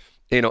this.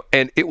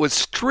 And it was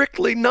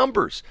strictly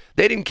numbers.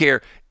 They didn't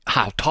care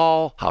how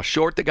tall, how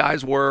short the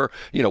guys were,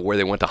 where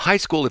they went to high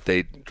school, if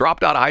they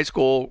dropped out of high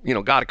school,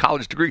 got a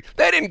college degree.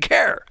 They didn't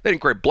care. They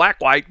didn't care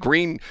black, white,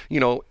 green,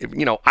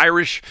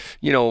 Irish,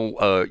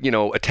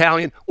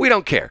 Italian. We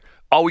don't care.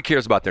 All we care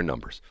is about their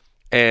numbers.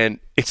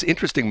 And it's an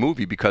interesting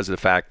movie because of the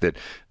fact that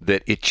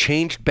it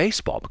changed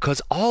baseball,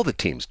 because all the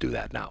teams do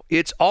that now.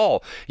 It's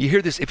all, you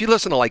hear this, if you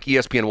listen to like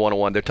ESPN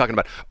 101, they're talking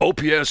about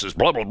OPS is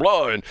blah, blah,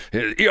 blah, and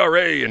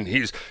ERA, and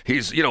he's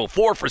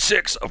 4 for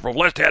 6 from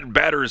left-handed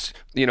batters,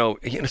 and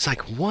it's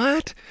like,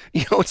 what?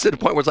 It's to the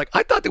point where it's like,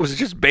 I thought it was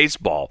just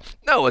baseball.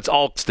 No, it's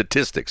all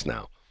statistics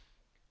now.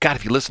 God,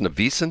 if you listen to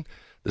VSiN,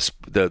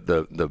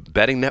 the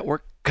betting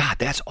network, God,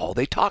 that's all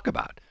they talk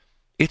about.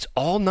 It's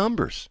all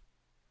numbers.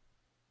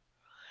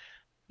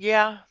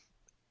 Yeah,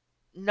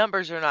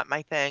 numbers are not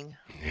my thing.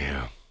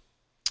 Yeah.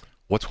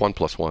 What's 1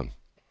 + 1?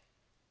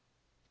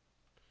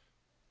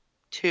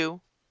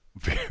 2.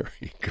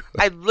 Very good.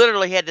 I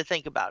literally had to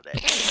think about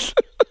it.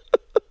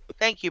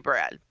 Thank you,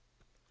 Brad.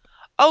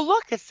 Oh,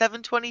 look, it's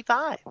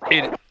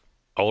 7:25.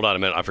 Hold on a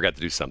minute. I forgot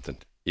to do something.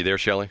 You there,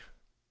 Shelley?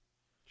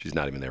 She's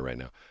not even there right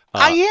now.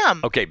 I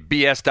am. Okay,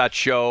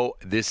 BS.show.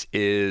 This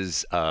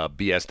is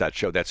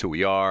BS.show. That's who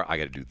we are. I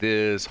got to do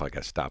this. I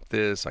got to stop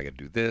this. I got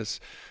to do this.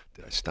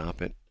 Did I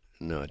stop it?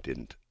 No, it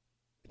didn't.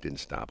 It didn't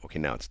stop. Okay,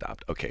 now it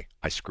stopped. Okay,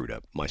 I screwed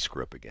up. My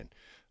screw up again.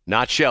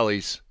 Not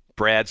Shelley's.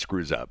 Brad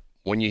screws up.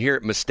 When you hear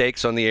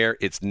mistakes on the air,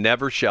 it's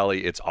never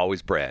Shelley. It's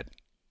always Brad.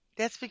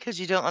 That's because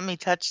you don't let me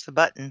touch the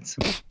buttons.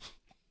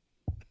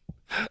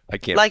 I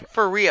can't. Like,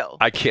 for real.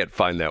 I can't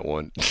find that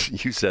one.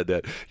 You said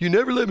that. You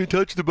never let me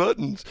touch the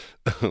buttons.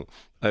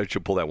 I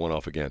should pull that one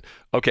off again.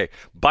 Okay.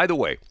 By the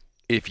way,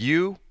 if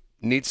you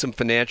need some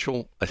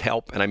financial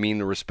help, and I mean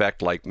the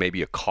respect, like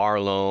maybe a car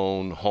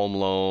loan, home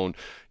loan,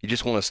 you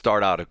just want to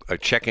start out a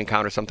checking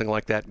account or something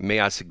like that,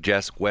 may I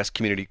suggest West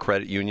Community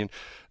Credit Union?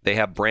 They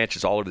have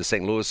branches all over the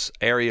St. Louis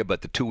area,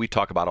 but the two we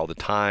talk about all the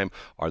time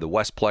are the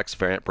Westplex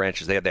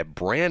branches. They have that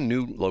brand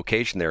new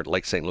location there at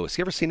Lake St. Louis.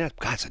 You ever seen that?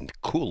 God, it's a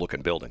cool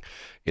looking building.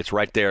 It's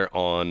right there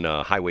on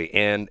Highway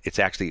N. It's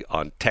actually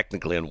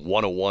technically on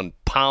 101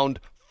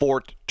 Pound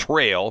Fort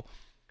Trail.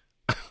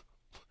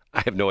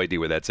 I have no idea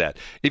where that's at.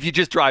 If you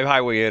just drive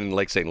Highway N in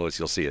Lake St. Louis,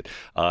 you'll see it.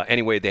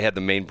 Anyway, they had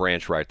the main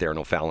branch right there in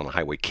O'Fallon on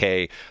Highway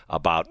K,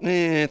 about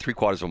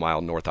 3/4 of a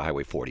mile north of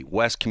Highway 40.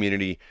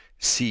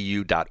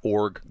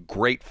 westcommunitycu.org.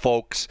 Great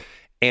folks.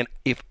 And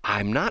if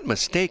I'm not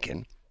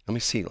mistaken, let me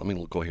see. Let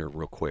me go here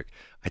real quick.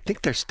 I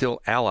think they're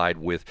still allied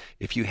with,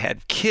 if you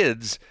had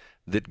kids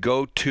that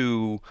go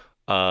to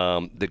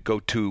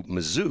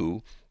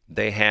Mizzou,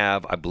 they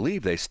have, I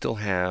believe they still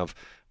have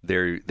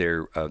they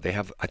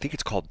have, I think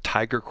it's called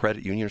Tiger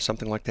Credit Union or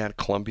something like that,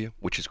 Columbia,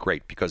 which is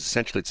great because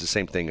essentially it's the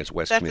same thing as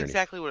West Community. That's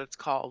exactly what it's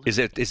called. Is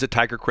it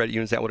Tiger Credit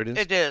Union? Is that what it is?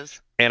 It is.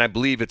 And I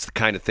believe it's the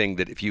kind of thing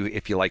that if you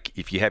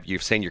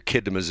send your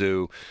kid to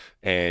Mizzou,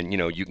 and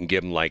you can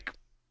give them like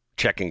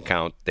checking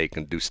account, they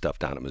can do stuff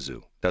down at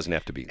Mizzou. Doesn't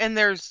have to be. And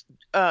there's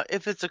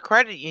if it's a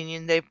credit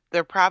union,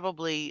 they're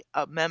probably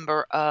a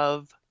member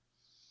of.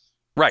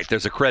 Right,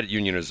 there's a credit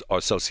union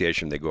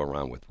association they go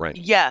around with, right?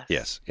 Yes.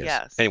 Yes.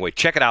 Anyway,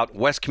 check it out,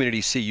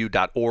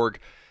 westcommunitycu.org.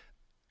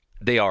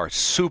 They are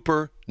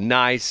super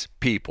nice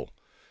people.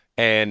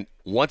 And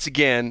once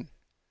again,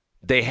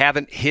 they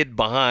haven't hid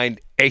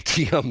behind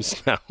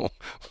ATMs now,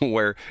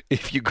 where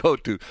if you go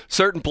to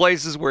certain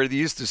places where there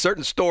used to,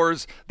 certain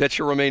stores that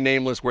shall remain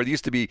nameless, where there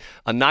used to be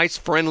a nice,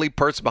 friendly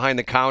person behind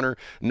the counter,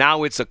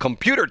 now it's a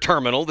computer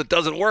terminal that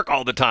doesn't work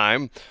all the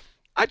time.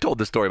 I told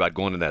the story about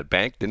going to that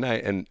bank, didn't I?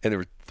 And there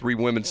were 3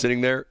 women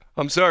sitting there.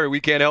 I'm sorry, we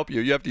can't help you.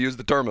 You have to use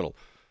the terminal.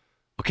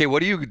 Okay, what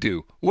do you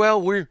do?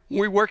 Well, we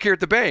work here at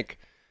the bank.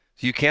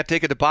 So you can't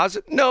take a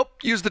deposit? Nope,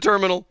 use the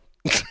terminal.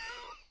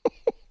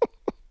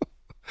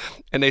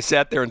 And they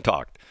sat there and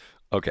talked.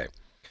 Okay.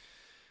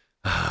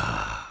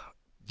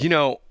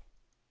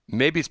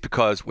 Maybe it's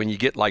because when you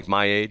get like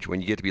my age,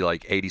 when you get to be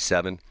like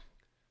 87,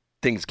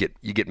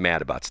 you get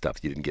mad about stuff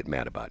you didn't get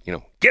mad about.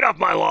 Get off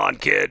my lawn,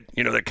 kid.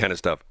 That kind of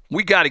stuff.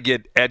 We got to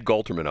get Ed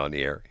Golterman on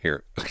the air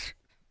here.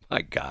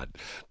 My God,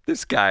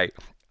 this guy,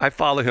 I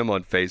follow him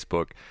on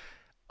Facebook.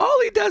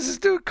 All he does is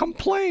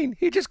complain.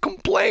 He just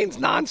complains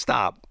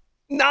nonstop.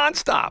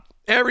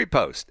 Every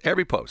post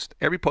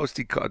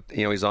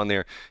he's on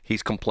there,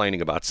 he's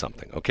complaining about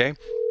something, okay?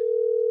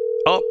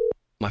 Oh,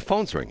 my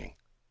phone's ringing.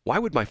 Why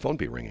would my phone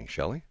be ringing,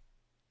 Shelley?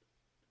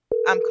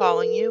 I'm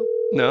calling you.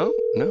 No.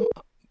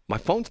 My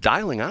phone's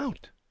dialing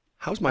out.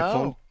 How's my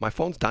phone? My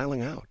phone's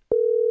dialing out.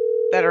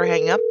 Better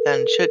hang up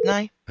then, shouldn't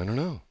I? I don't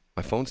know.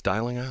 My phone's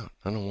dialing out.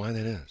 I don't know why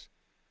that is.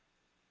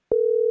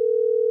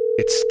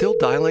 It's still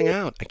dialing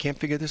out. I can't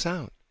figure this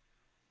out.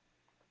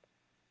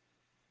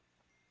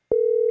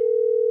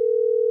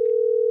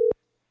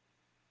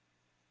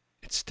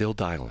 It's still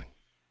dialing.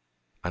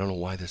 I don't know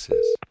why this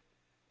is.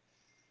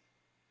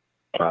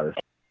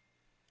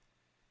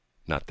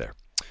 Not there.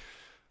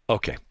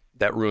 Okay.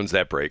 That ruins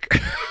that break.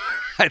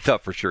 I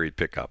thought for sure he'd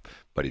pick up,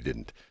 but he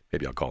didn't.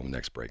 Maybe I'll call him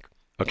next break.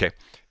 Okay.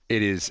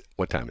 It is,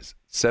 what time is it?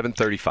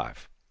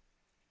 7:35.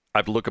 I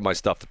have to look at my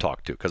stuff to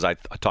talk to because I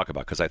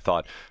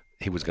thought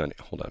he was going to,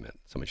 hold on a minute.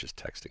 Somebody's just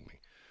texting me.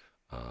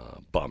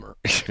 Bummer.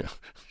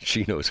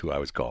 She knows who I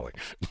was calling.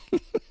 Do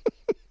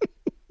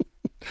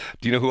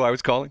you know who I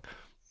was calling?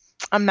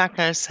 I'm not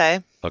going to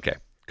say. Okay,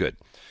 good.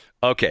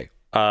 Okay.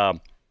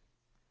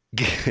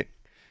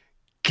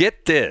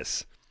 Get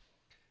this.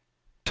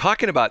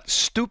 Talking about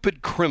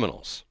stupid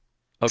criminals.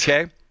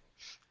 Okay?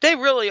 They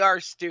really are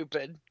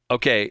stupid.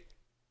 Okay.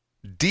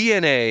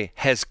 DNA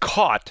has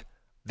caught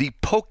the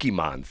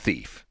Pokemon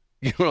thief.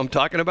 You know what I'm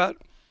talking about?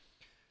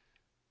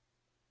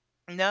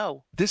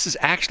 No. This is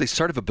actually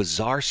sort of a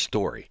bizarre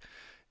story.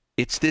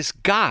 It's this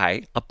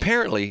guy,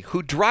 apparently,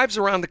 who drives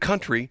around the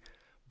country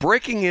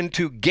breaking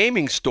into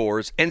gaming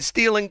stores and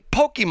stealing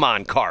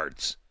Pokemon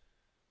cards.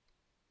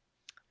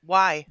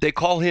 Why? They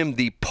call him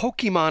the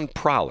Pokemon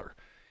Prowler.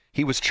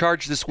 He was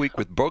charged this week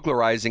with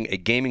burglarizing a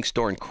gaming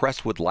store in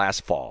Crestwood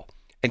last fall.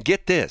 And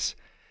get this,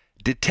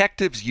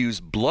 Detectives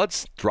used blood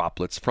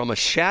droplets from a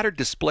shattered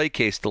display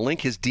case to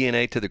link his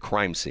DNA to the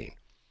crime scene.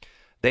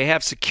 They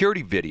have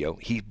security video.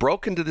 He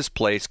broke into this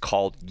place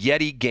called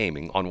Yeti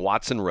Gaming on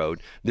Watson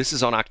Road. This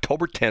is on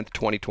October 10th,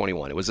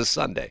 2021. It was a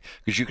Sunday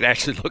because you can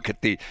actually look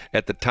at the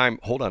time.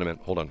 Hold on a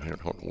minute. Hold on.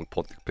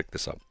 We'll pick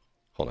this up.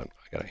 Hold on.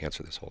 I got to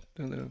answer this.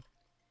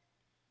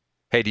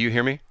 Hey, do you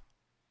hear me?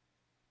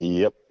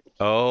 Yep,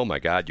 Oh, my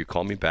God. You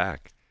called me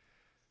back.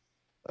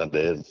 I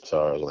did.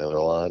 Sorry, I was on the other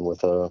line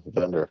with a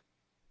vendor.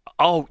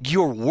 Oh,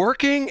 you're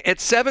working at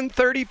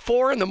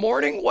 7:34 in the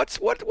morning? What's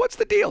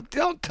the deal?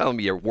 Don't tell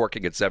me you're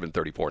working at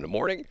 7:34 in the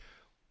morning.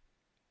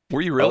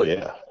 Were you really? Oh,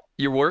 yeah.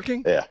 You're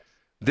working? Yeah.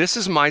 This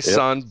is my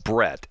son,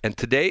 Brett, and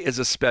today is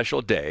a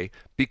special day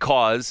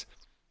because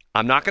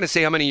I'm not going to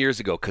say how many years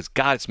ago because,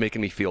 God, it's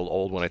making me feel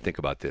old when I think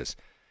about this.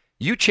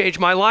 You changed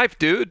my life,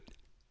 dude.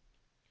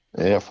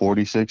 Yeah,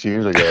 46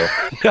 years ago.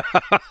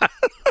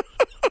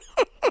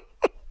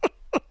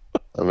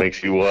 That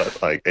makes you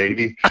what, like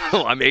 80?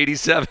 Oh, I'm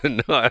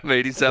 87. I'm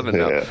 87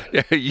 now.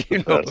 Yeah. You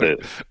know That's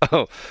it.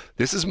 Oh,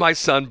 this is my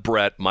son,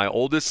 Brett, my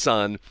oldest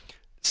son.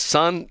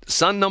 Son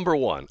number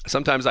one.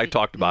 Sometimes I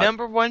talked about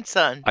Number one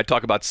son. I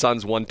talk about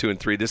sons 1, 2, and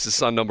 3. This is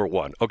son number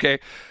 1. Okay,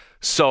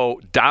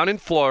 so down in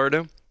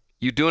Florida,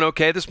 you doing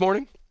okay this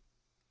morning?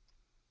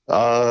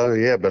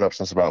 Yeah, been up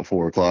since about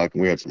 4 o'clock.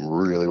 We had some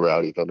really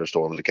rowdy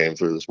thunderstorms that came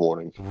through this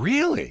morning.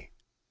 Really?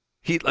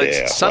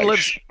 Yeah, Son like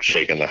lives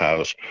shaking the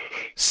house.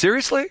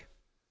 seriously?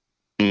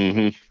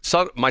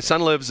 Mm-hmm. My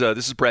son lives.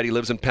 This is Brett. He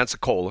lives in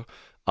Pensacola,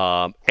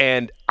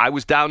 and I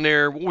was down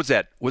there. What was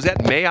that? Was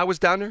that May? I was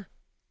down there.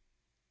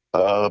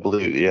 I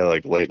believe, yeah,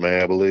 like late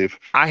May, I believe.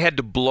 I had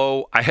to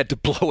blow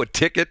a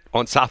ticket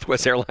on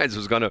Southwest Airlines. It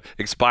was going to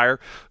expire.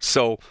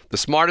 So the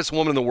smartest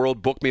woman in the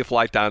world booked me a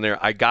flight down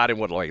there. I got in,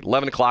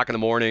 11 o'clock in the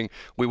morning.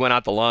 We went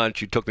out to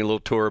lunch. You took me a little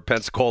tour of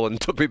Pensacola and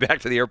took me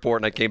back to the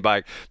airport, and I came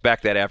back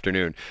that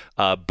afternoon.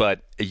 Can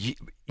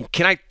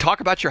I talk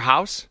about your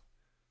house?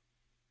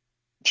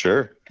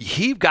 Sure.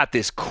 You've got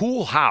this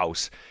cool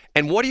house.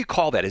 And what do you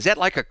call that? Is that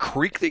like a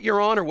creek that you're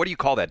on, or what do you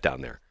call that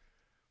down there?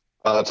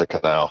 It's a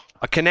canal.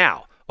 A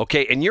canal.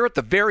 Okay, and you're at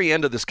the very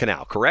end of this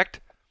canal, correct?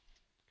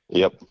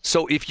 Yep.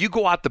 So if you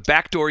go out the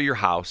back door of your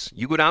house,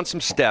 you go down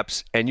some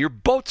steps, and your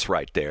boat's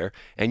right there,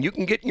 and you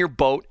can get in your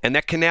boat, and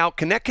can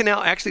that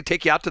canal actually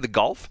take you out to the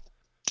Gulf?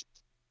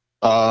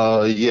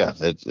 Yeah,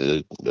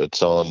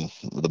 it's on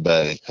the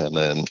bay, and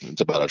then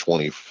it's about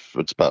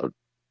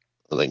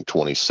I think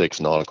 26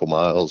 nautical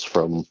miles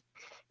from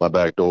my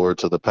back door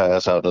to the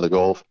pass out into the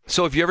Gulf.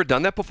 So have you ever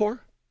done that before?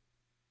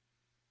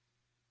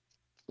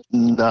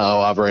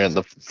 No,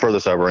 the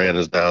furthest I've ran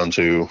is down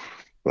to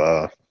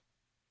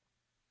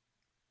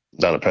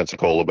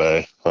Pensacola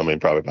Bay. I mean,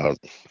 probably about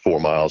 4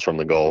 miles from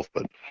the Gulf,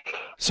 but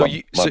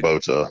my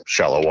boat's a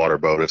shallow water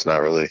boat. It's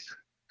not really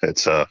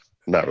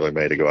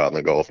made to go out in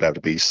the Gulf. It'd have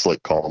to be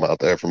slick calm out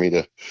there for me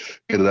to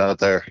get it out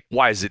there.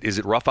 Why is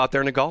it rough out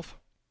there in the Gulf?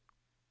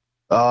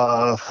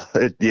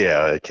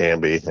 It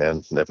can be,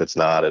 and if it's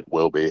not, it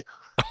will be.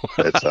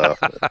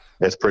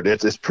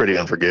 It's pretty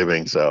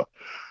unforgiving. So,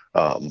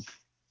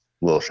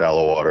 little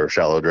shallow water,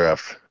 shallow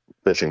draft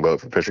fishing boat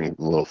for fishing,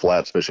 little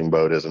flats fishing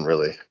boat isn't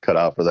really cut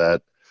out for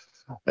that.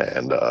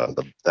 And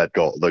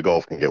the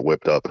Gulf can get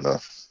whipped up in a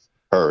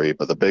hurry.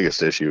 But the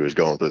biggest issue is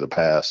going through the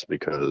pass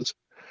because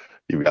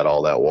you've got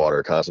all that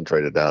water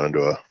concentrated down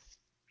into a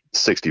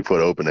 60-foot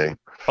opening.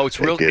 Oh,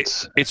 it's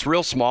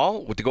real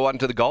small to go out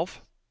into the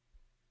Gulf?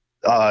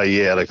 Yeah,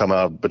 you come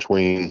out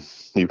between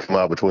Fort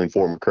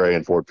McRae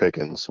and Fort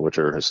Pickens, which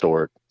are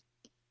historic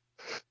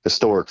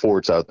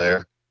forts out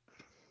there.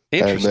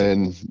 Interesting.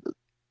 And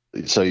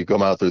then, so you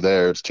come out through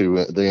there, it's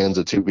the ends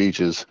of 2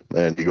 beaches,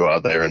 and you go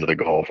out there into the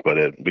Gulf.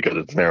 But because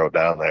it's narrowed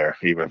down there,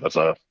 even if it's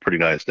a pretty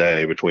nice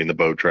day between the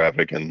boat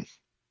traffic and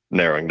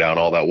narrowing down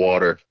all that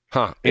water,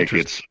 it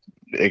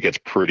gets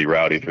pretty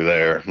rowdy through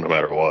there no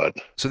matter what.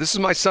 So this is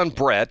my son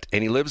Brett,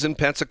 and he lives in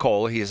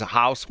Pensacola. He has a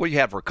house. What do you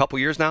have for a couple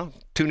years now?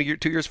 2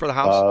 years for the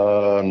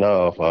house?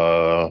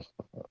 No.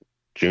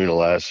 June of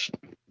last,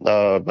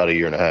 about a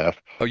year and a half.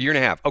 A year and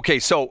a half. Okay,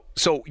 so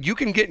you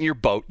can get in your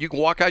boat. You can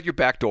walk out your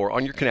back door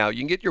on your canal. You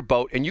can get your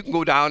boat, and you can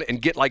go down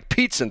and get like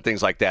pizza and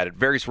things like that at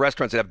various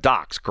restaurants that have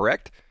docks.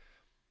 Correct?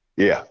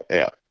 Yeah.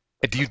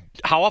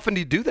 How often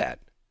do you do that?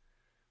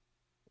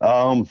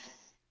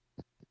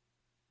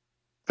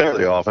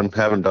 Fairly often.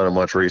 Haven't done it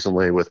much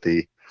recently with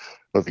the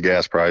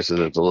gas prices.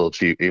 It's a little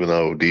cheap, even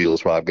though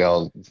diesel's $5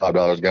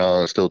 a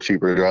gallon. It's still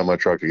cheaper to drive my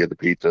truck to get the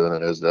pizza than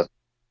it is to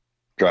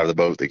drive the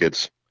boat that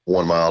gets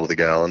 1 mile to the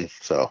gallon.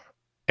 So.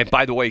 And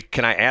by the way,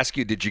 can I ask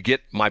you, did you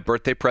get my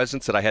birthday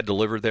presents that I had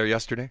delivered there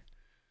yesterday?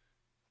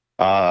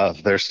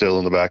 They're still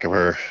in the back of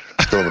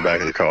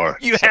the car.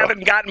 You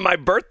haven't gotten my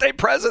birthday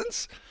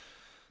presents?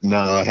 No,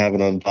 I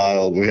haven't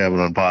unpiled. We haven't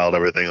unpiled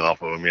everything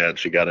off of them yet.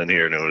 She got in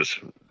here and it was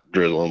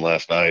drizzling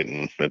last night,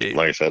 and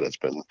like I said, it's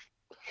been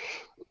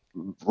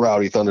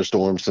rowdy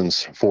thunderstorms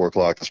since 4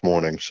 o'clock this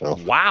morning. So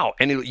wow,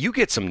 and you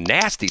get some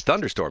nasty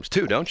thunderstorms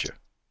too, don't you?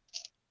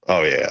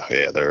 Oh yeah,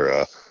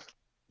 they're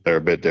a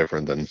bit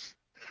different than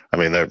I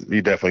mean,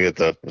 you definitely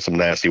get some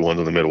nasty ones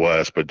in the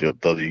Midwest, but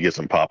you get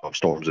some pop-up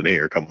storms in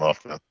here coming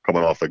off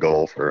the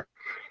Gulf,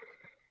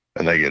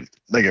 and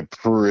they get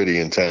pretty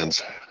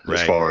intense as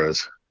Right. far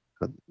as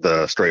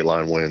the straight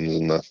line winds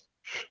and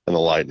the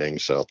lightning.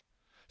 So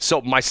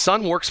my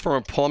son works for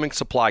a plumbing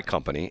supply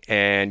company,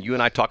 and you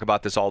and I talk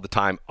about this all the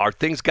time. Are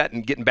things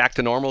getting back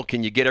to normal?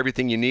 Can you get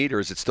everything you need, or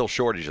is it still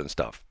shortage and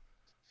stuff?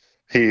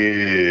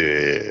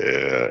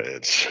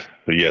 it's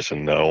yes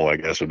and no, I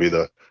guess would be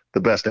the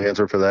best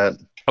answer for that.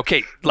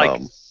 Okay,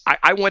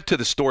 I went to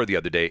the store the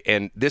other day,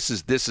 and this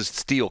is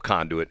steel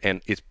conduit,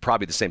 and it's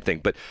probably the same thing.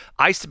 But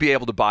I used to be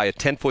able to buy a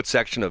 10-foot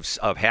section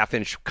of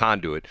half-inch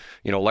conduit,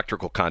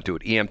 electrical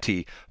conduit,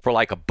 EMT, for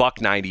like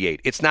 $1.98.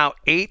 It's now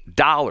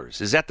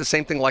 $8. Is that the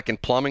same thing like in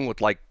plumbing with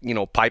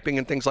piping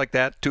and things like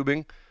that,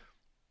 tubing?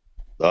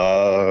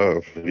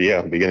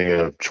 Yeah, beginning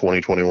of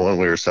 2021,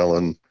 we were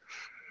selling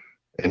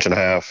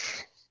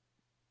 1.5-inch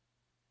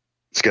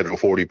Schedule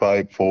 40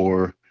 pipe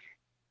for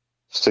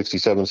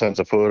 67 cents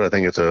a foot. I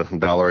think it's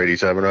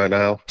 $1.87 right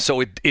now.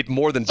 So it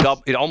more than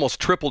doubled. It almost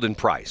tripled in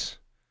price.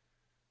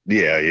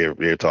 Yeah,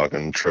 you're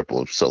talking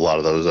triple. So a lot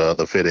of those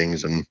the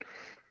fittings and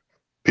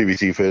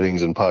PVC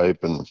fittings and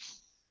pipe and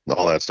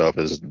all that stuff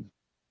is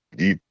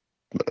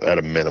at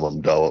a minimum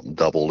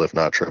doubled, if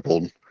not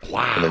tripled.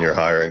 Wow. And then your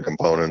higher end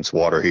components,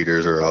 water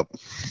heaters are up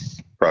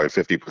probably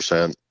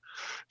 50%.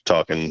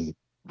 Talking,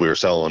 we were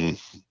selling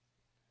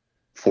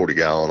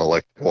 40-gallon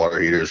electric water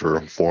heaters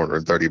for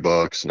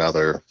 $430. Now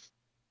they're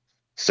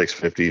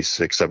 $650,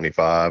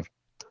 $675.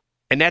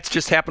 And that's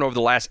just happened over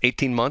the last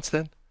 18 months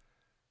then?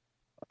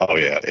 Oh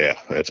yeah.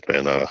 It's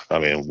been I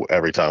mean,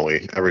 every time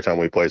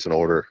we place an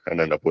order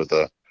and end up with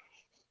a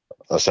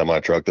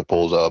semi truck that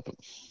pulls up,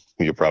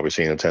 you're probably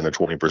seeing a 10 to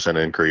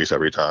 20% increase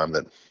every time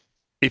that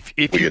if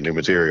we get new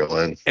material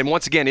in. And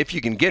once again, if you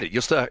can get it,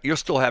 you're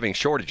still having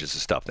shortages of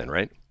stuff then,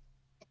 right?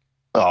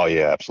 Oh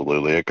yeah,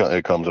 absolutely.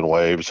 It comes in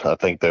waves. I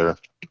think I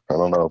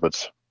don't know if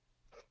it's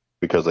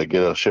because they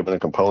get a shipment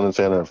of components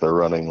in, or if they're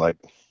running like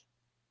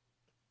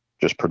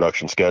just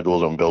production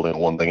schedules and building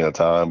one thing at a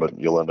time, but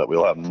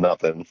we'll have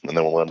nothing, and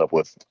then we'll end up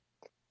with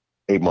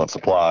 8-month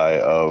supply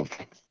of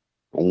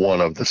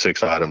one of the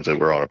 6 items that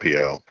were on a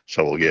PO.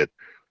 So we'll get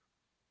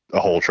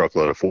a whole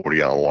truckload of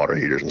 40-gallon water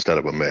heaters instead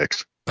of a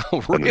mix. Oh,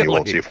 really? And then you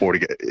won't see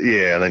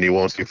and then you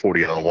won't see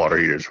 40-gallon water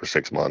heaters for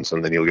 6 months,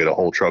 and then you'll get a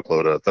whole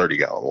truckload of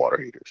 30-gallon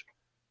water heaters.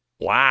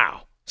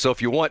 Wow. So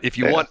if you want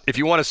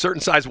a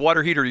certain size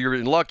water heater, you're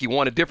in luck. You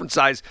want a different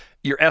size,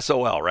 you're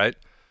SOL, right?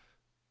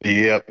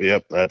 Yep.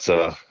 That's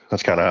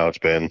kind of how it's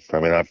been.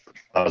 I mean, I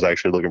was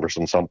actually looking for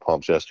some sump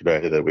pumps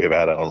yesterday that we have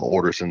had on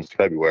order since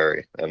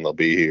February, and they'll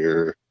be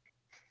here.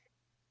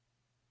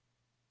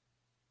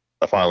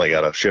 I finally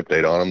got a ship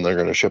date on them. They're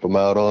going to ship them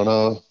out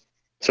on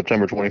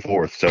September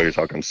 24th. So you're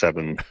talking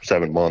seven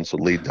months of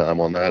lead time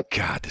on that.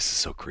 God, this is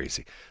so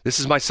crazy. This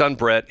is my son,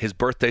 Brett. His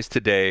birthday's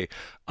today.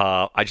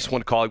 I just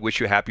want to call and wish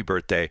you a happy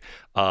birthday.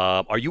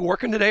 Are you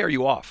working today or are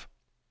you off?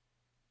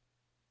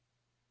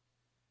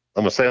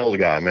 I'm a sales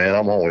guy, man.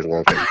 I'm always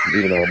working,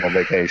 even though I'm on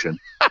vacation.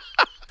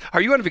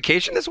 Are you on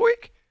vacation this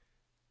week?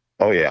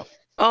 Oh, yeah.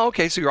 Oh,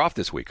 okay. So you're off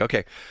this week.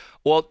 Okay.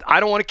 Well, I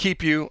don't want to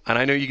keep you, and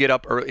I know you get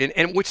up early,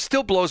 and which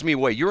still blows me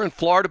away. You're in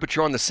Florida, but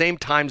you're on the same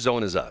time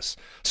zone as us.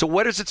 So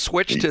what does it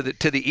switch to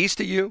the east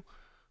of you?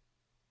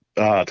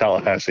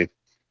 Tallahassee.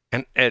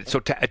 And so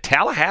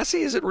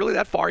Tallahassee, is it really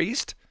that far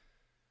east?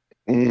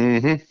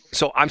 Mm-hmm.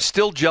 So I'm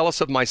still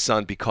jealous of my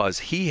son because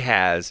he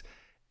has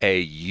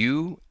a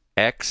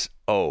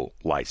UXO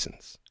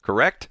license,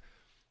 correct?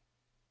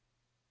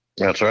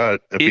 That's right.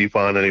 If you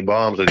find any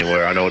bombs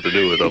anywhere, I know what to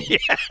do with them.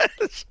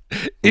 Yes.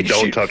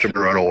 Don't touch them to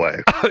run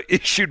away.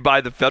 Issued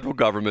by the federal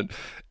government.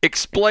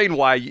 Explain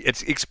what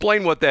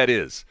that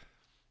is.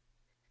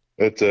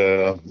 It's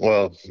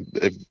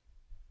Eglin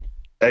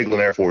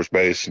Air Force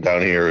Base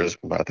down here is,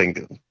 I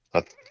think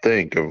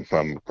if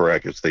I'm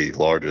correct, it's the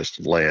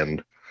largest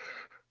land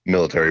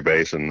military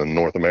base in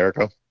North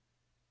America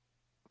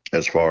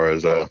as far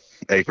as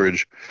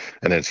acreage,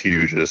 and it's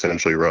huge. It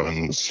essentially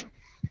runs,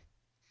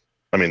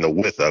 I mean, the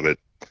width of it,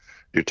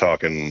 you're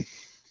talking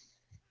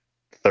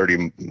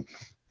 30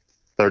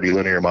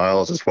 linear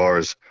miles as far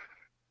as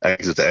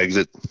exit to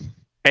exit.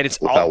 And it's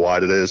how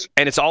wide it is.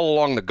 And it's all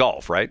along the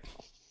Gulf, right?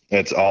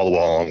 It's all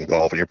along the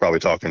Gulf, and you're probably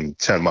talking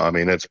 10 miles. I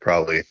mean, it's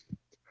probably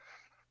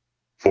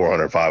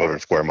 400, 500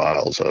 square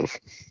miles of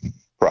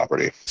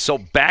property. So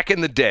back in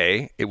the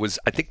day, it was,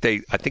 I think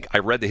I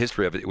read the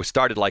history of it. It was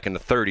started like in the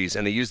 30s,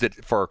 and they used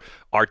it for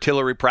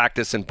artillery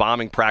practice and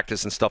bombing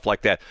practice and stuff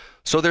like that.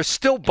 So there's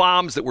still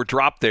bombs that were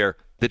dropped there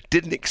that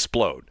didn't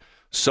explode.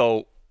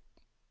 So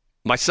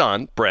my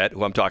son, Brett,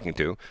 who I'm talking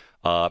to,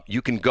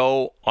 you can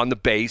go on the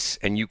base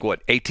and you go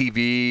at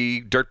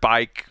ATV, dirt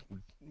bike,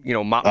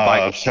 mountain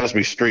bike. It has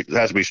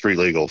to be street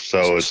legal.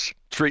 So it's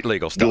street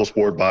legal stuff. Dual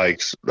sport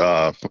bikes,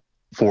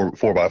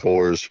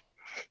 4x4s.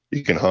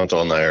 You can hunt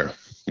on there,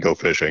 go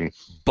fishing.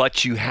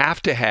 But you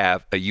have to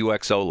have a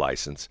UXO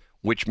license,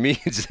 which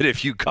means that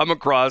if you come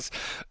across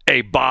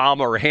a bomb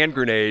or a hand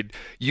grenade,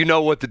 you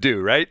know what to do,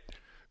 right?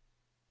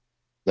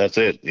 That's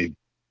it.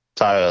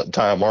 tie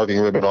a marking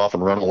ribbon off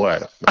and run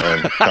away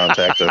and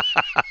contact a.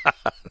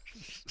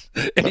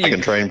 I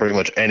can train pretty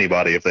much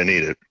anybody if they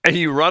need it. And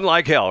you run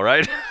like hell,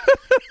 right?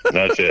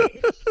 That's it.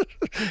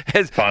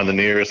 Find the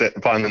nearest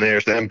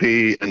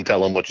MP and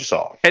tell them what you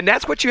saw. And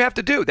that's what you have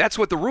to do. That's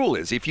what the rule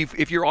is. If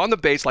you're on the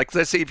base, like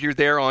let's say if you're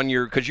there on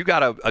your, because you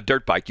got a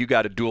dirt bike, you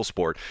got a dual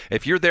sport.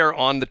 If you're there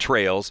on the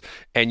trails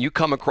and you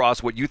come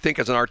across what you think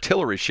is an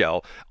artillery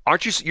shell,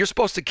 aren't you? You're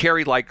supposed to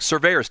carry like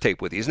surveyor's tape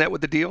with you. Isn't that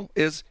what the deal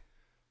is?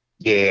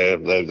 Yeah,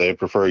 they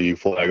prefer you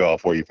flag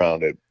off where you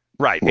found it.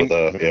 Right. With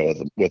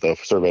a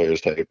surveyor's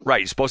tape. Right.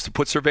 You're supposed to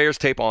put surveyor's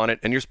tape on it,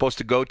 and you're supposed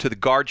to go to the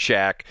guard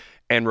shack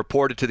and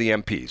report it to the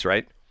MPs,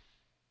 right?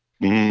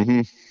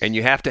 Mm-hmm. And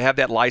you have to have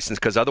that license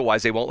because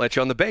otherwise they won't let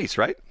you on the base,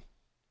 right?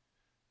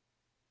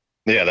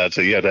 Yeah, that's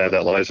it. You have to have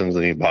that license,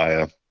 and you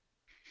buy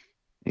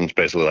it's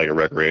basically like a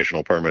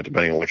recreational permit,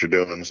 depending on what you're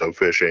doing. So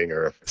fishing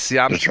or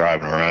just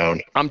driving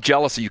around. I'm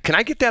jealous of you. Can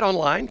I get that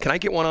online? Can I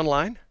get one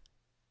online?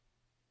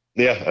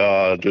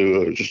 Yeah,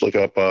 just look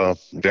up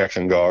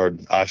Jackson Guard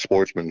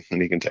iSportsman,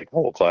 and you can take the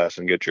whole class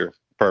and get your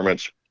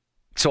permits.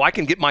 So I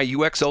can get my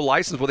UXO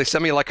license? Will they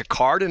send me like a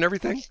card and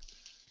everything?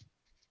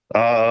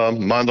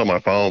 Mine's on my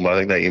phone, but I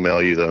think they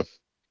email you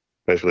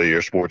basically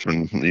your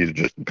sportsman. You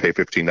just pay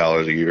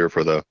 $15 a year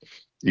for the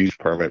use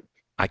permit.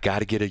 I got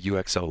to get a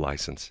UXO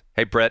license.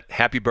 Hey, Brett,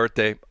 happy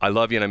birthday. I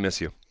love you and I miss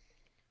you.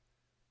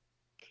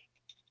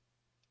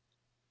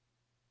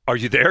 Are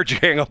you there? Did you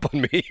hang up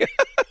on me?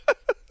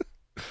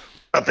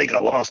 I think I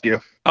lost you.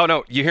 Oh,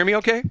 no. You hear me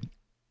okay?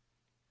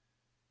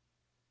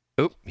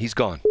 Oop, he's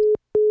gone.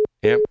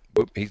 Yep,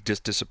 he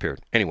just disappeared.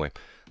 Anyway,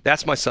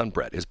 that's my son,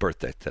 Brett. His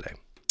birthday today.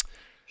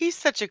 He's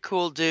such a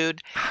cool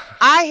dude.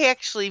 I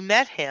actually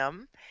met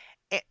him.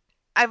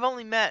 I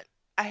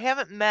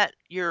haven't met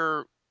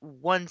your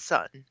one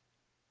son.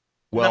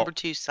 Well, number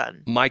 2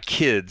 son. My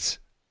kids,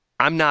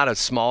 I'm not a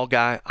small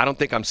guy. I don't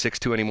think I'm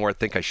 6'2" anymore. I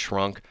think I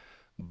shrunk.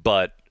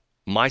 But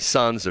my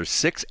sons are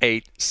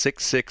 6'8",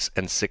 6'6",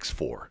 and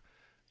 6'4".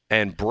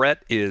 And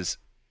Brett is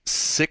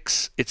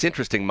 6. It's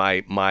interesting.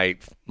 My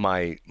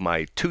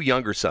 2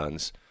 younger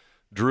sons,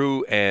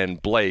 Drew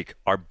and Blake,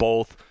 are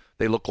both.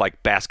 They look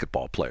like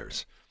basketball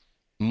players.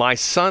 My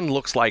son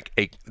looks like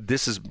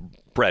this is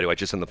Brett, who I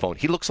just on the phone.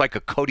 He looks like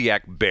a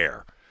Kodiak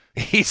bear.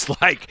 He's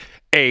like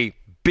a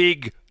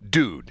big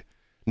dude.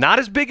 Not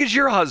as big as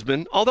your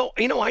husband, although,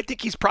 I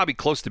think he's probably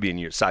close to being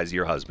your size of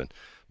your husband.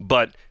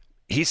 But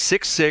he's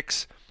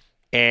 6'6",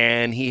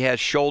 and he has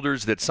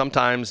shoulders that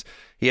sometimes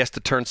he has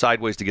to turn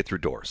sideways to get through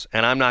doors.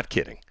 And I'm not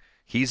kidding.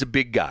 He's a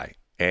big guy.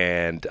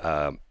 And,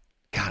 God,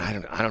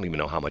 I don't even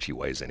know how much he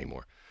weighs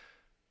anymore.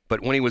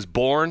 But when he was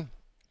born,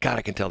 God,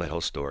 I can tell that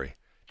whole story.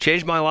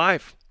 Changed my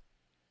life.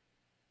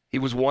 He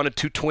was one of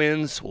 2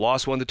 twins,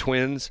 lost one of the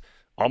twins,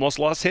 almost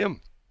lost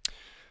him.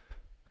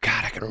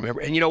 God, I can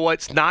remember. And you know what?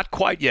 It's not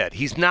quite yet.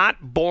 He's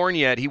not born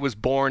yet. He was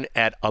born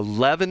at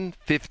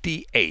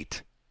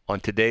 11:58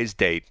 on today's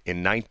date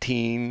in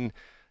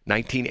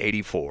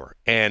 1984.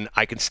 And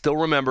I can still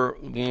remember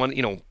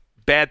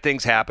bad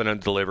things happened on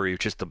delivery,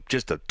 just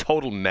a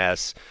total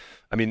mess.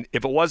 I mean,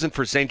 if it wasn't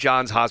for St.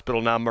 John's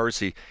Hospital, now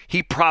Mercy,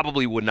 he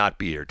probably would not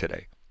be here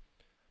today.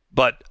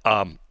 But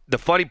the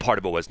funny part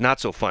of it was, not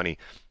so funny,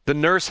 the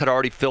nurse had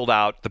already filled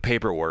out the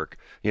paperwork,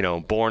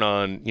 born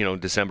on,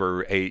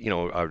 December 8,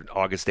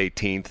 August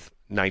 18th,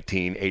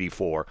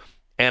 1984.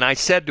 And I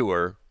said to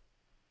her,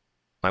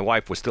 my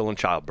wife was still in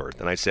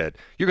childbirth, and I said,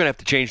 "You're going to have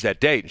to change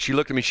that date." And she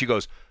looked at me, she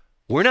goes,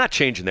 "We're not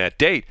changing that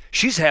date.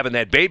 She's having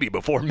that baby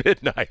before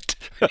midnight."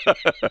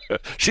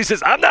 She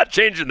says, "I'm not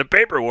changing the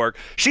paperwork.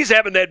 She's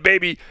having that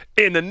baby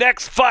in the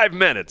next 5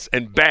 minutes."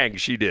 And bang,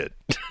 she did.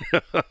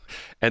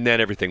 And then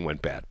everything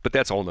went bad. But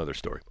that's a whole nother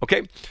story.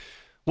 Okay?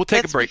 We'll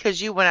take a break. That's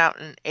because you went out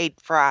and ate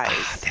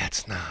fries.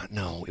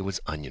 No, it was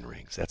onion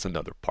rings. That's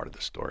another part of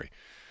the story.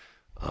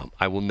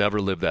 I will never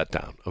live that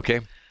down.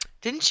 Okay?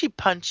 Didn't she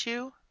punch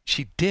you?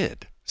 She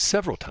did.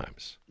 Several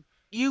times.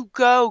 You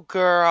go,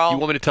 girl. You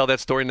want me to tell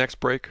that story next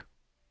break?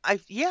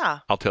 Yeah.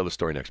 I'll tell the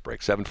story next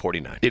break.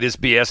 7:49. It is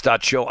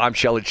BS.show. I'm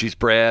Shelley. She's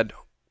Brad.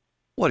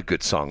 What a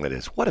good song that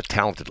is. What a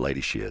talented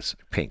lady she is.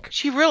 Pink.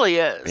 She really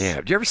is.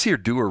 Yeah. Do you ever see her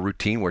do her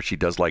routine where she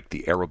does like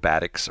the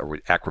aerobatics or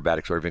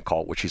acrobatics, or even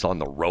call it, where she's on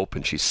the rope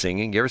and she's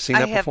singing? You ever seen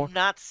that before? I have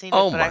not seen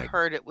it, but I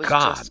heard it was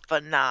just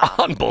phenomenal.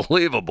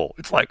 Unbelievable.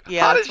 It's like,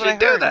 how did she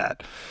do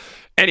that?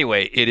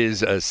 Anyway, it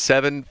is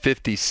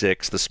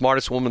 7:56. The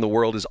smartest woman in the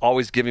world is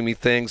always giving me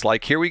things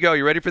like, here we go.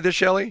 You ready for this,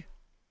 Shelley?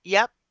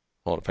 Yep.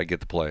 Hold on if I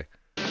get the play.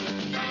 It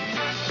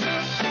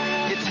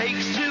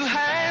takes 2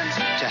 hands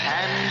to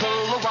handle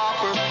a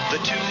Whopper,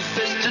 the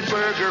 2-fisted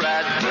burger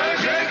at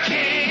Burger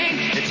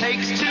King. It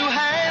takes 2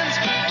 hands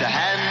to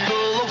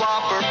handle a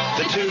Whopper,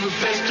 the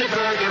 2-fisted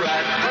burger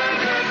at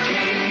Burger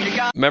King.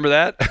 Remember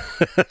that?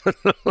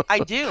 I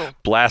do.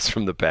 Blast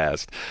from the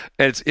past.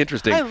 And it's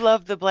interesting. I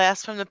love the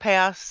blast from the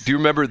past. Do you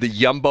remember the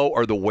Yumbo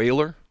or the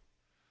Whaler?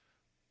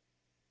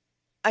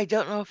 I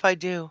don't know if I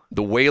do.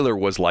 The Whaler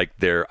was like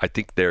their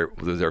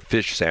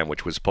fish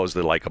sandwich was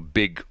supposedly like a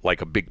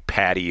big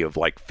patty of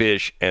like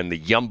fish, and the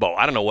Jumbo,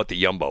 I don't know what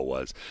the Jumbo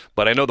was,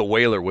 but I know the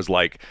Whaler was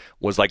like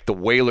the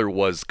Whaler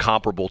was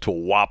comparable to a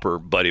Whopper,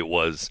 but it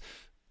was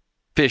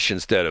fish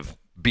instead of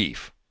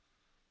beef.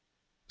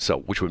 So,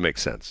 which would make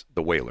sense,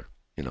 the Whaler,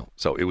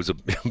 So it was a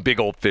big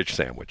old fish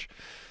sandwich.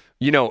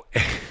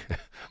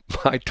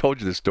 I told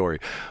you this story.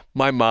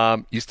 My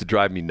mom used to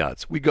drive me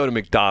nuts. We go to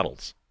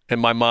McDonald's.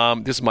 And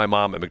this is my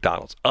mom at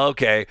McDonald's.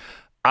 Okay,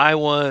 I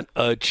want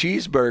a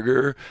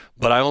cheeseburger,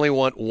 but I only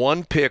want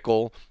one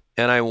pickle,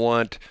 and I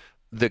want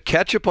the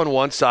ketchup on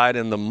one side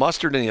and the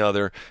mustard on the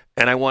other,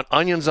 and I want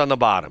onions on the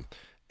bottom.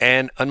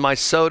 And on my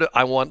soda,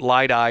 I want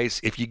light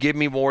ice. If you give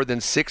me more than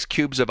 6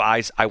 cubes of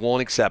ice, I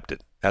won't accept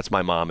it. That's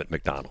my mom at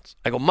McDonald's.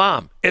 I go,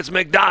 Mom, it's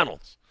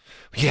McDonald's.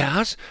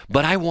 Yes,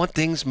 but I want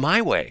things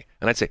my way.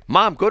 And I'd say,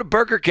 Mom, go to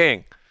Burger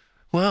King.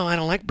 Well, I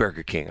don't like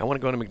Burger King. I want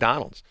to go to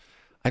McDonald's.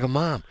 I go,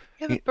 Mom.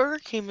 Yeah, but Burger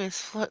King is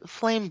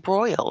flame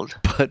broiled.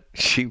 But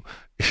it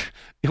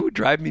would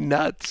drive me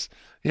nuts,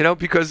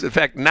 because in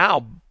fact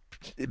now,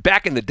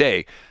 back in the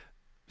day,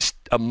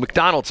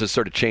 McDonald's has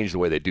sort of changed the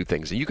way they do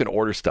things, and you can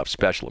order stuff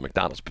special at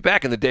McDonald's. But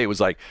back in the day, it was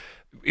like,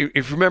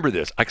 if you remember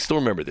this, I still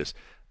remember this.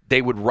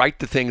 They would write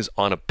the things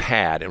on a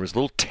pad, and there was a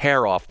little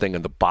tear-off thing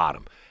on the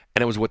bottom,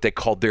 and it was what they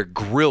called their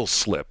grill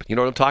slip. You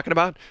know what I'm talking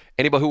about?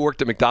 Anybody who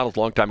worked at McDonald's a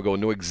long time ago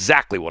knew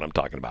exactly what I'm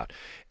talking about.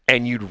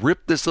 And you'd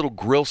rip this little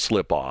grill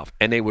slip off,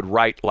 and they would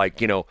write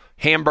like,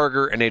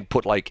 hamburger, and they'd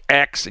put like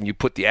X, and you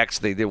put the X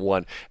they did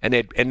one, and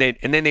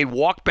then they'd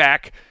walk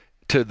back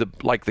to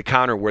the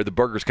counter where the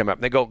burgers come up,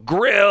 and they go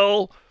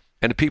grill,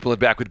 and the people in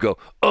the back would go,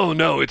 oh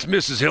no, it's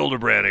Mrs.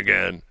 Hildebrand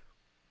again,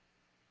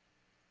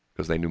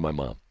 because they knew my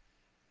mom.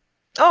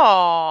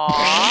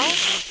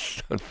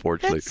 Aww.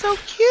 Unfortunately, that's so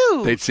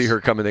cute. They'd see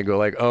her come and they go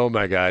like, oh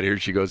my God, here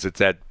she goes. It's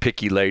that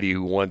picky lady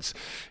who wants,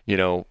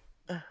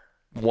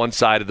 one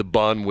side of the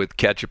bun with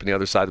ketchup and the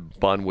other side of the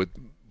bun with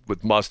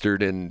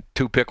mustard, and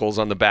 2 pickles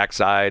on the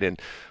backside,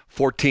 and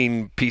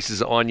 14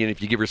 pieces of onion.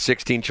 If you give her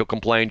 16, she'll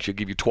complain. She'll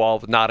give you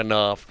 12, not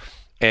enough.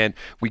 And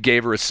we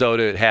gave her a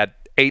soda. It had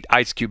 8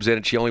 ice cubes in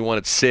it. She only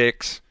wanted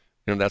 6.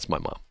 That's my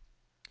mom.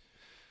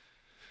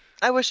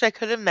 I wish I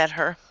could have met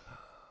her.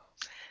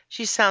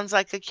 She sounds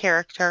like a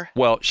character.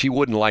 Well, she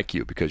wouldn't like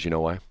you because you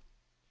know why?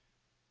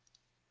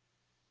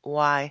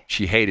 Why?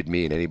 She hated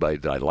me, and anybody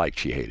that I liked,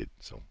 she hated.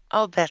 So.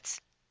 Oh,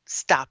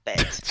 stop it.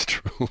 It's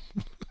true.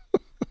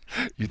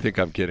 You think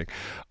I'm kidding?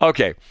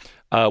 Okay.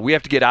 We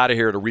have to get out of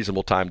here at a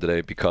reasonable time today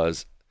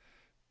because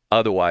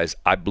otherwise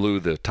I blew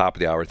the top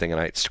of the hour thing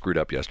and I screwed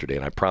up yesterday,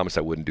 and I promised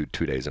I wouldn't do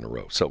 2 days in a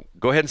row. So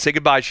go ahead and say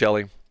goodbye,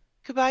 Shelley.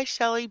 Goodbye,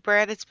 Shelley.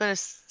 Brad, it's been a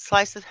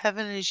slice of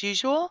heaven as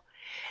usual.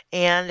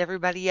 And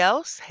everybody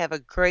else, have a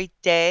great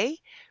day.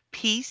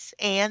 Peace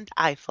and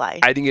iFly.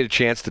 I didn't get a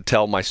chance to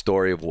tell my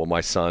story of my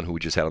son, who we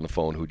just had on the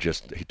phone,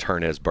 he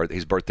turned his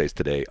birthday's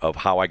today, of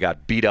how I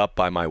got beat up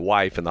by my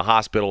wife in the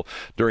hospital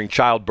during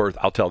childbirth.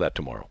 I'll tell that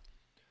tomorrow.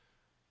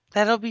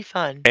 That'll be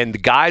fun. And the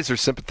guys are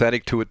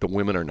sympathetic to it. The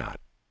women are not.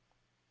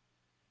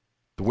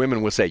 The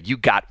women will say, you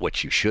got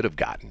what you should have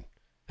gotten.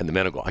 And the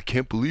men will go, I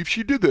can't believe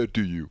she did that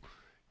to you.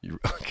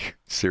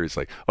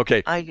 Seriously.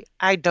 Okay.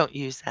 I don't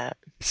use that.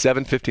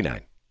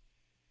 7:59.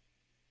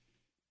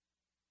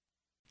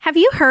 Have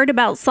you heard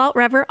about Salt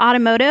River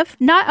Automotive?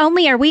 Not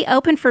only are we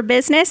open for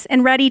business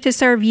and ready to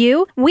serve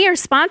you, we are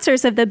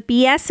sponsors of the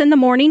BS in the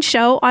Morning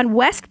show on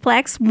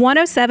Westplex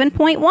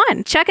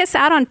 107.1. Check us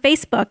out on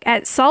Facebook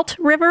at Salt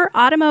River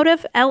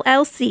Automotive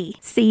LLC.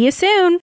 See you soon.